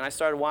downloaded it and I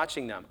started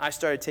watching them. I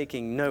started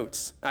taking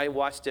notes. I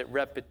watched it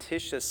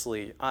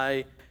repetitiously.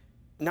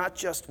 Not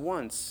just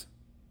once,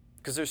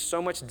 because there's so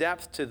much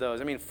depth to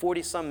those.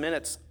 40-some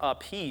minutes a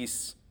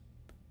piece.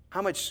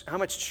 How much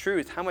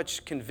truth, how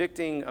much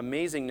convicting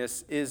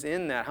amazingness is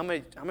in that? How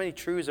many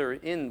truths are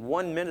in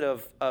 1 minute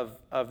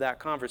of that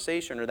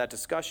conversation or that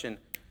discussion?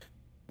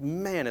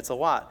 Man, it's a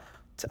lot.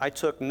 I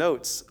took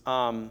notes.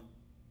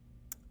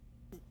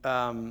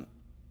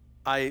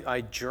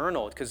 I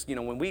journaled, because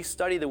when we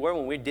study the Word,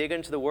 when we dig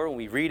into the Word, when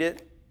we read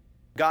it,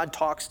 God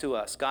talks to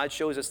us. God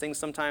shows us things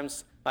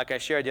sometimes, like I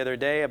shared the other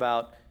day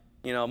about,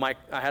 I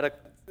had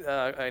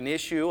an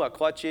issue, a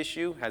clutch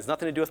issue, has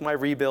nothing to do with my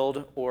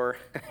rebuild, or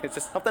it's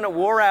just something that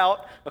wore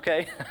out,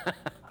 okay?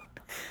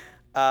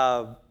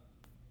 I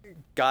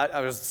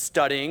was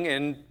studying,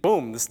 and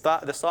boom, this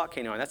thought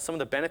came on. That's some of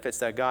the benefits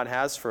that God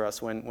has for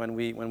us when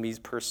we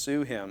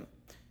pursue Him.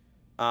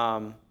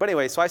 But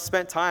anyway, so I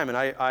spent time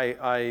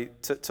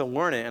to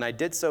learn it, and I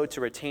did so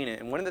to retain it.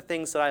 And one of the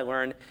things that I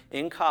learned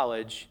in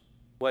college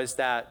was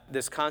that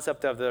this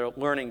concept of the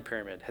learning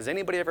pyramid. Has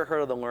anybody ever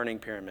heard of the learning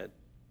pyramid?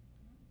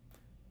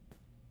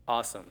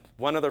 Awesome.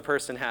 One other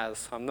person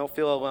has. Don't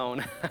feel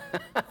alone.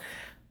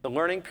 The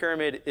learning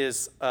pyramid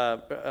is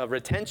a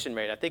retention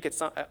rate. I think it's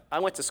not, I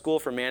went to school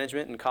for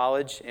management in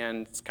college,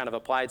 and it's kind of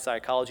applied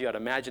psychology. I'd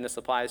imagine this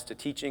applies to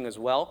teaching as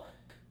well.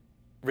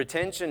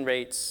 Retention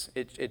rates,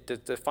 it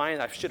defines,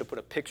 I should have put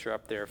a picture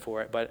up there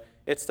for it, but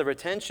it's the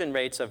retention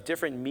rates of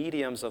different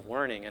mediums of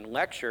learning. And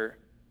lecture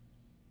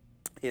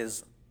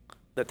is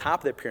the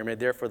top of the pyramid,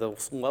 therefore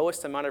the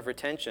lowest amount of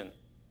retention.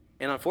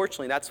 And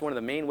unfortunately, that's one of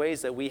the main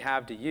ways that we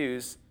have to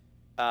use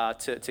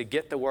to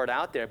get the word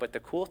out there. But the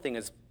cool thing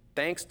is,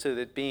 thanks to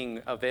it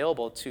being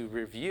available to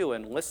review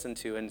and listen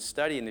to and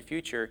study in the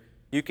future,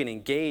 you can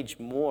engage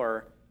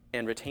more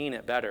and retain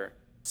it better.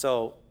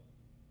 So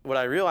what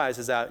I realize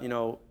is that,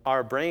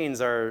 our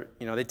brains are,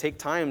 they take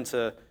time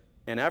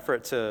and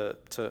effort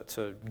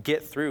to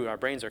get through. Our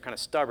brains are kind of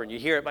stubborn. You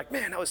hear it like,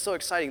 man, that was so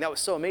exciting. That was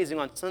so amazing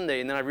on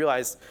Sunday. And then I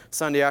realized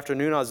Sunday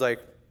afternoon, I was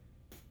like,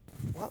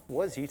 what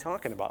was he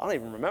talking about? I don't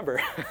even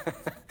remember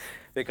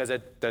because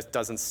it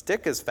doesn't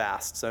stick as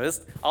fast. So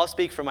I'll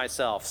speak for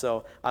myself.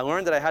 So I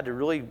learned that I had to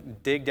really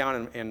dig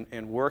down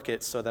and work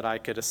it so that I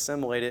could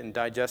assimilate it and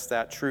digest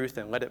that truth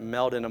and let it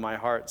meld into my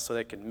heart so that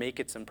it could make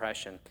its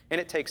impression.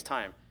 And it takes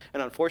time.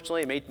 And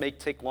unfortunately, it may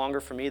take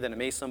longer for me than it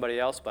may somebody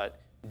else,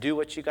 but do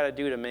what you got to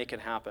do to make it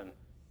happen.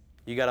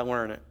 You got to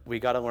learn it. We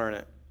got to learn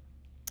it.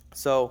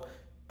 So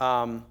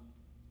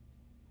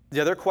the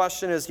other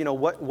question is,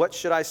 what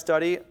should I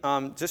study?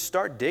 Just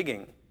start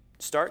digging.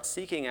 Start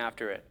seeking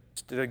after it.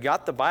 You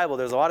got the Bible.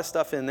 There's a lot of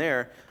stuff in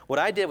there. What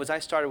I did was I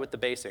started with the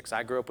basics.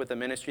 I grew up with a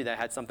ministry that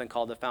had something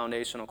called the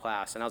foundational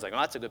class. And I was like,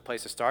 that's a good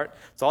place to start.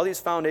 So all these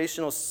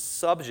foundational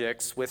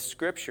subjects with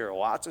Scripture,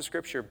 lots of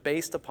Scripture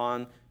based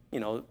upon,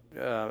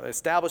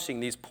 establishing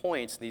these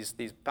points, these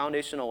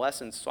foundational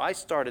lessons. So I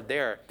started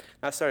there.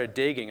 And I started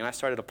digging, and I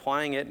started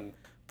applying it and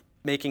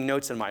making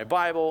notes in my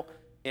Bible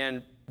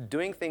and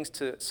doing things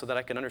so that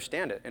I can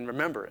understand it and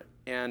remember it.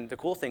 And the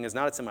cool thing is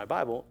now it's in my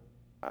Bible,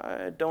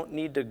 I don't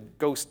need to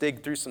go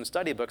dig through some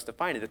study books to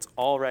find it. It's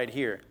all right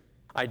here.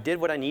 I did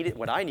what I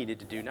needed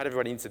to do. Not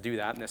everybody needs to do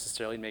that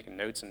necessarily, making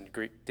notes and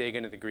dig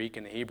into the Greek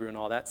and the Hebrew and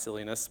all that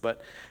silliness,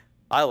 but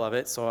I love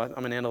it, so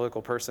I'm an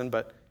analytical person,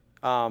 but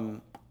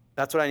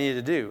that's what I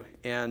needed to do.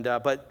 And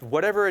but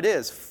whatever it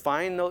is,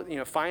 find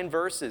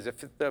verses.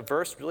 If the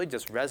verse really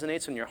just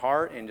resonates in your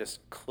heart and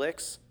just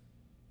clicks,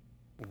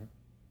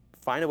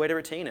 find a way to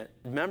retain it,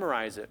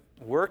 memorize it,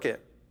 work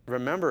it,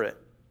 remember it.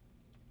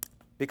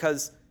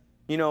 Because,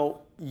 you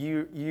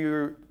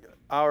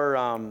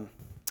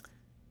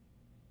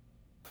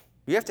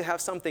have to have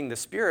something,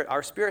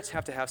 our spirits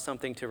have to have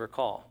something to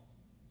recall.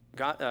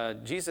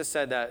 God, Jesus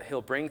said that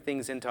he'll bring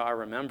things into our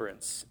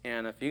remembrance.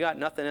 And if you got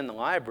nothing in the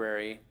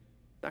library, you're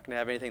not going to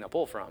have anything to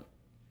pull from.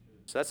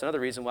 So that's another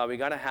reason why we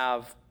got to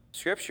have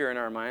Scripture in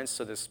our minds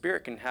so the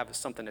Spirit can have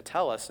something to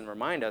tell us and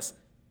remind us.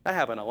 That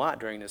happened a lot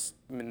during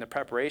in the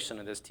preparation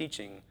of this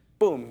teaching.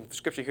 Boom,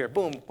 Scripture here.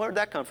 Boom, where did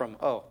that come from?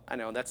 Oh, I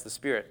know, that's the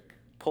Spirit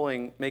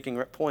pulling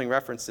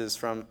references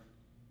from.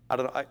 I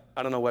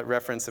don't know what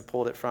reference it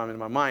pulled it from in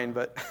my mind,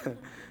 but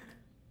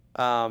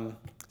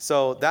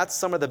so that's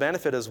some of the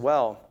benefit as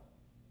well.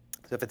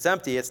 So if it's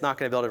empty, it's not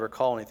going to be able to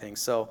recall anything.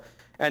 So,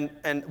 and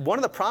one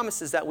of the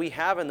promises that we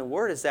have in the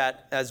Word is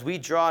that as we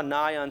draw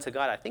nigh unto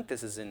God, I think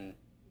this is in,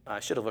 I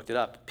should have looked it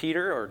up,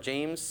 Peter or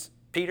James,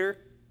 Peter.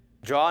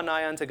 Draw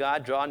nigh unto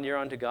God, draw near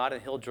unto God,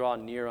 and he'll draw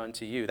near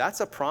unto you. That's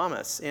a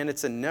promise, and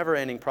it's a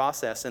never-ending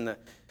process. And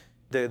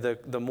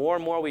the more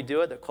and more we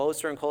do it, the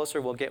closer and closer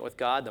we'll get with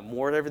God, the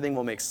more everything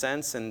will make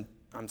sense. And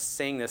I'm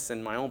saying this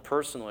in my own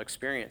personal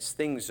experience.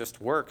 Things just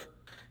work.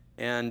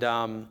 And,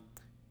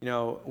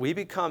 we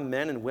become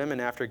men and women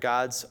after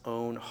God's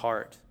own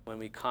heart when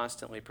we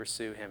constantly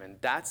pursue him. And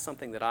that's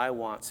something that I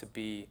want to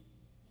be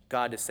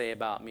God to say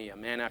about me, a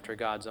man after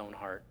God's own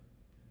heart.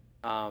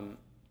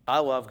 I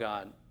love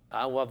God.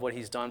 I love what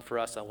he's done for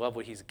us. I love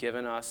what he's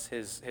given us.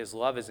 His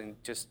love is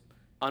just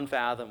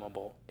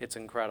unfathomable. It's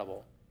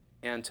incredible.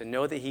 And to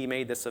know that he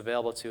made this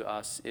available to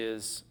us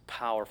is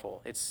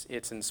powerful.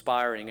 It's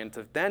inspiring. And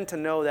to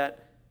know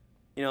that,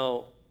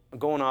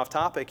 going off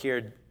topic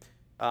here,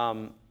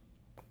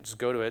 just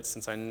go to it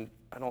since I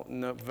don't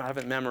know, I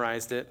haven't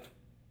memorized it.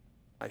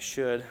 I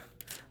should.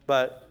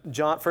 But 1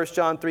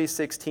 John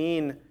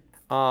 3:16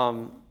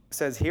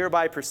 says,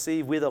 hereby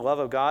perceive we the love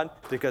of God,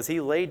 because he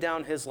laid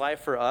down his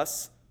life for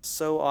us,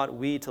 so ought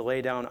we to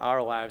lay down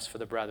our lives for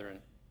the brethren.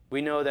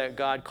 We know that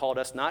God called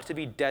us not to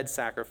be dead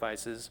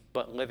sacrifices,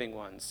 but living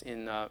ones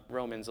in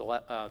Romans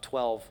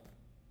 12,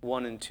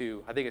 1 and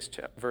 2. I think it's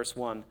verse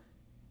 1.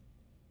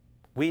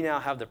 We now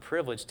have the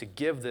privilege to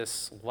give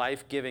this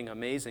life-giving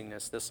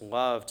amazingness, this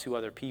love to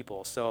other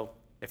people. So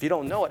if you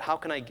don't know it,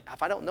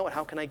 if I don't know it,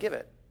 how can I give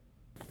it?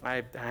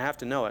 I have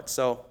to know it.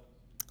 So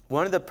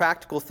one of the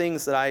practical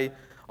things that I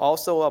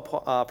also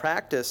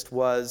practiced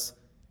was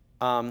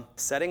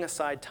setting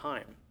aside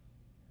time.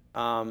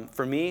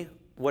 For me,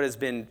 what has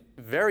been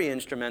very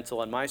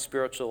instrumental in my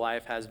spiritual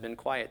life has been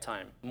quiet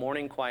time,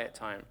 morning quiet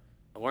time.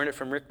 I learned it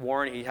from Rick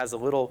Warren. He has a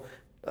little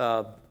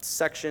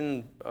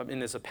section in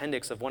his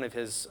appendix of one of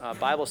his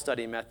Bible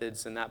study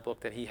methods in that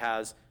book that he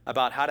has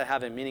about how to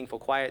have a meaningful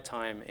quiet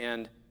time.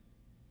 And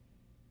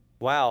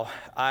Wow,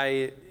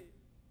 I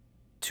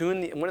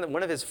tuned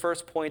one of his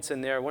first points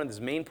in there, one of his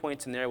main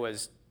points in there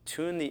was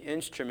tune the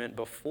instrument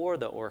before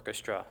the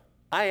orchestra.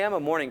 I am a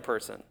morning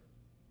person.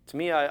 To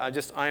me,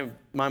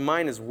 my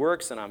mind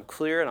works and I'm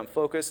clear and I'm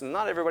focused. And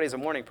not everybody's a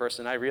morning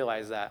person. I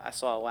realize that. I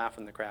saw a laugh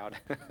in the crowd.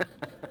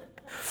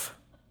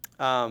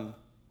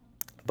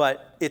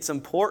 But it's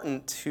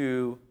important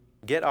to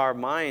get our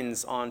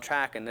minds on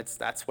track, and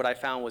that's what I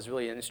found was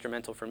really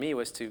instrumental for me,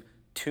 was to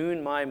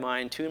tune my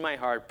mind, tune my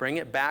heart, bring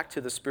it back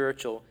to the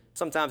spiritual.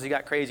 Sometimes you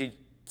got crazy,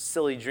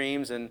 silly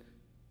dreams, and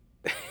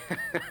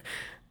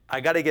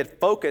I got to get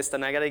focused,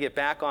 and I got to get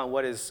back on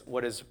what is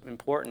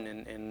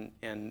important.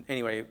 And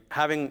anyway,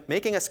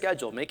 making a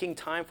schedule, making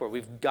time for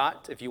it.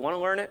 If you want to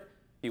learn it,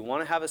 if you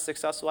want to have a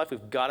successful life,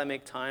 we've got to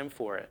make time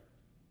for it.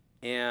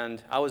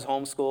 And I was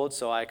homeschooled,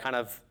 so I kind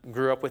of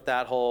grew up with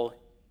that whole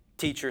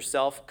teach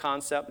yourself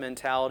concept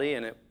mentality,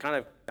 and it kind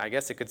of, I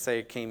guess you could say,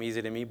 it came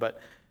easy to me,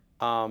 but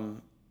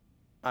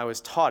I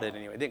was taught it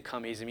anyway. It didn't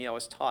come easy to me, I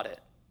was taught it.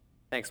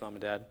 Thanks, Mom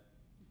and Dad.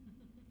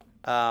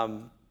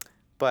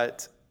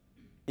 But,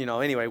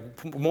 anyway,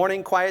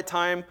 morning quiet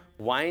time,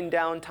 wind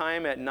down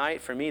time at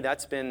night, for me,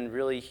 that's been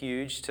really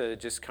huge to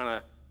just kind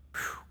of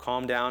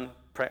calm down.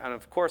 Pray. And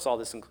of course, all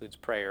this includes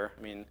prayer.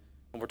 I mean,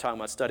 when we're talking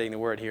about studying the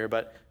Word here,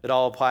 but it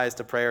all applies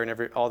to prayer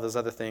and all those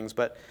other things.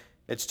 But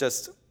it's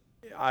just,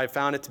 I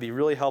found it to be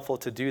really helpful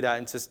to do that.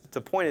 And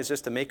the point is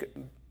just to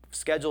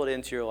schedule it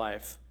into your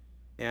life.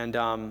 And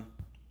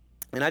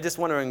I just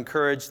want to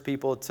encourage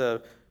people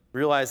to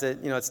realize that,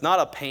 it's not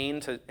a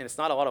pain and it's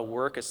not a lot of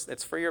work.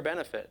 It's for your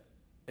benefit.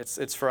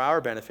 It's for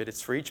our benefit.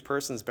 It's for each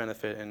person's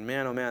benefit. And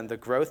man, oh man, the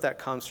growth that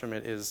comes from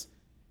it is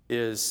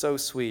so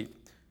sweet.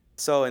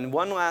 So, and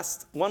one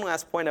last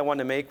point I wanted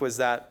to make was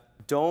that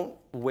don't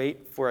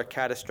wait for a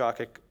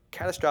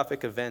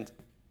catastrophic event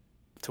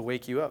to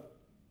wake you up.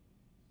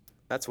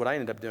 That's what I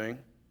ended up doing.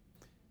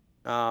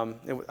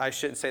 I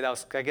shouldn't say that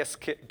was, I guess,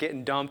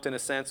 getting dumped in a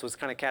sense was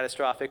kind of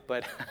catastrophic,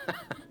 but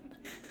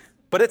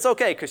but it's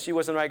okay because she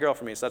wasn't the right girl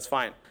for me, so that's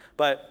fine.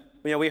 But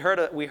we heard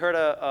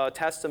a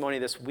testimony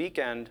this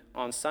weekend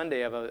on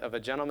Sunday of a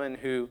gentleman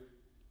who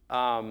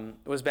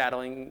was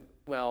battling.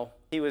 Well,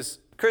 he was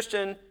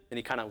Christian and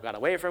he kind of got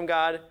away from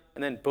God,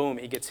 and then boom,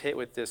 he gets hit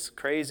with this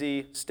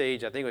crazy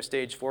stage. I think it was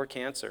stage 4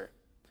 cancer,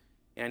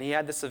 and he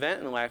had this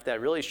event in life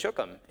that really shook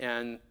him.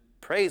 And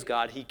praise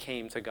God, he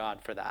came to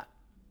God for that.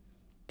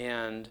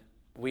 And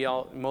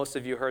most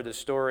of you heard the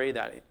story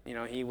that,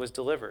 he was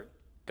delivered.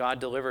 God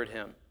delivered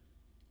him.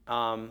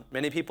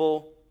 Many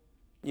people,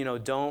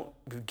 don't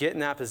get in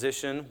that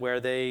position where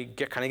they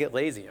kind of get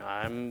lazy.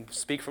 I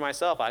speak for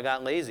myself. I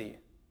got lazy.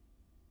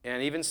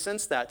 And even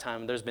since that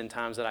time, there's been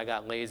times that I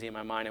got lazy in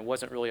my mind and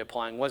wasn't really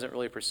applying, wasn't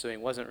really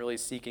pursuing, wasn't really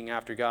seeking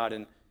after God.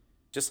 And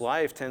just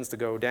life tends to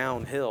go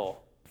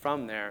downhill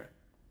from there.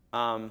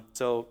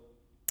 So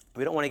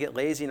we don't want to get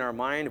lazy in our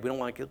mind. We don't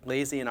want to get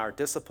lazy in our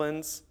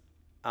disciplines.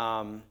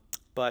 So,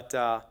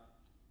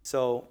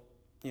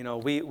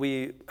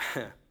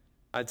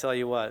 I tell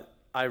you what,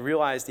 I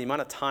realized the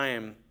amount of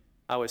time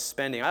I was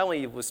spending. I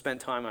only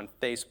spent time on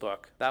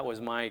Facebook. That was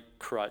my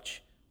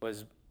crutch,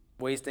 was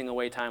wasting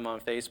away time on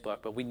Facebook.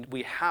 But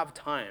we have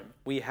time.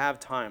 We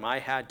have time. I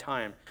had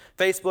time.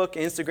 Facebook,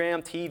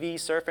 Instagram, TV,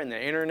 surfing, the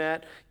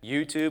internet,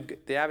 YouTube.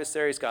 The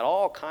adversary's got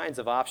all kinds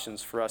of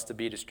options for us to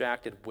be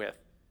distracted with.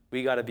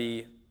 We got to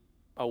be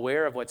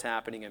aware of what's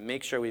happening and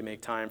make sure we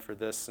make time for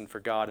this and for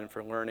God and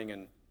for learning.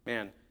 And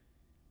man,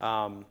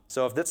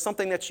 so if that's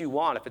something that you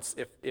want,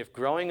 if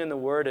growing in the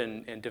Word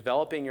and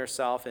developing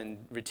yourself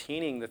and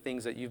retaining the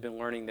things that you've been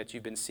learning, that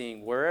you've been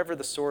seeing, wherever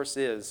the source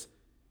is,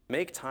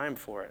 make time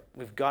for it.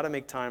 We've got to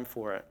make time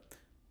for it.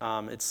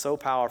 It's so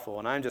powerful,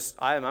 and I'm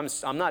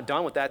not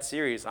done with that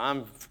series.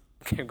 I'm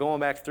going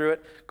back through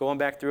it. I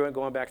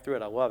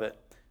love it.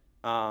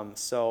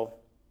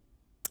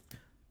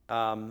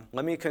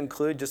 Let me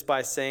conclude just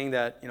by saying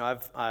that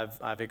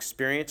I've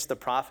experienced the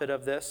profit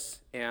of this,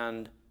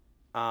 and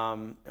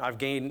I've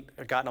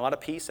gotten a lot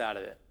of peace out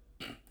of it.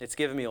 It's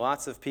given me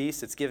lots of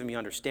peace. It's given me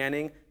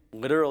understanding.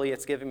 Literally,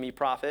 it's given me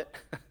profit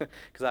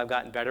because I've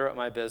gotten better at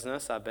my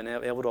business. I've been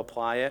able to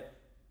apply it.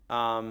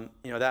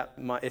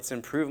 It's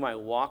improved my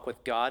walk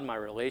with God, my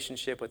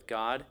relationship with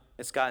God.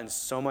 It's gotten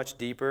so much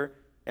deeper.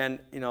 And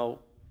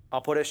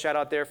I'll put a shout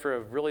out there for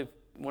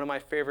one of my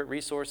favorite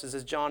resources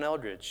is John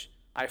Eldredge.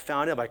 I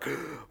found it, I'm like,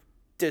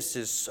 this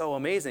is so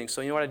amazing. So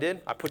you know what I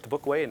did? I put the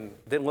book away and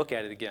didn't look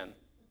at it again.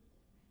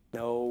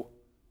 No,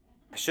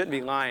 I shouldn't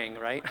be lying,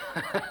 right?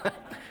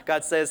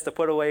 God says to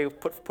put away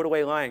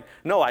lying.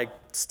 No, I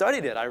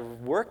studied it, I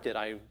worked it,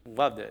 I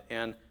loved it,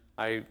 and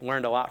I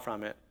learned a lot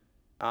from it.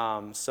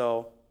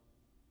 So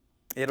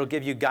it'll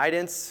give you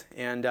guidance,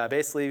 and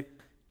basically,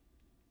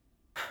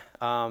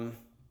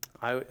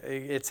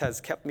 it has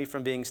kept me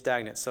from being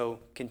stagnant. So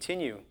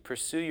continue,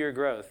 pursue your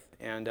growth,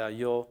 and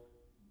you'll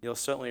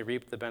certainly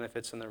reap the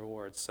benefits and the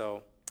rewards.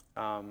 So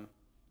that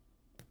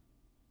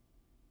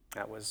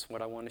was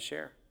what I wanted to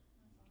share.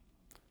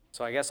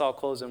 So I guess I'll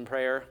close in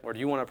prayer. Or do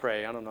you want to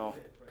pray? I don't know.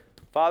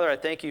 Father, I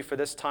thank you for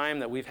this time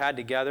that we've had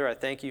together. I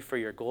thank you for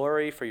your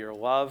glory, for your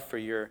love, for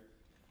your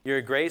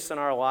your grace in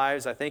our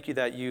lives. I thank you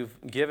that you've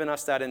given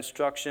us that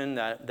instruction,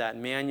 that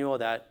manual,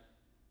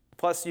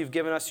 plus you've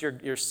given us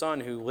your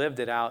son who lived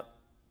it out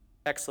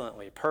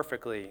excellently,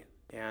 perfectly.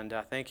 And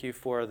thank you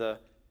for the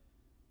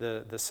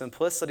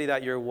simplicity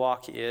that your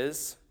walk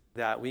is,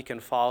 that we can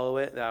follow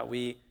it, that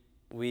we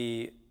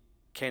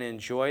can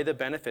enjoy the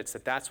benefits,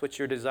 that's what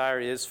your desire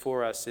is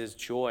for us, is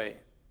joy,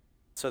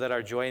 so that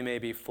our joy may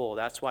be full.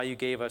 That's why you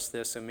gave us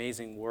this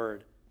amazing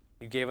word.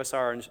 You gave us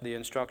the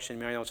instruction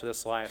manual to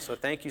this life. So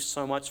thank you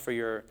so much for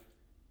your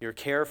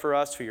care for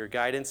us, for your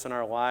guidance in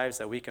our lives,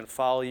 that we can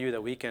follow you,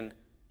 that we can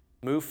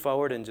move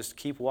forward and just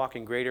keep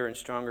walking greater and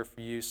stronger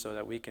for you, so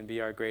that we can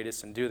be our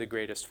greatest and do the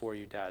greatest for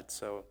you, Dad.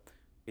 So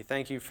we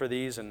thank you for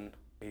these, and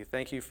we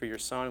thank you for your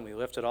son, and we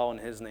lift it all in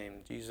his name,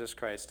 Jesus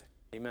Christ.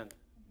 Amen.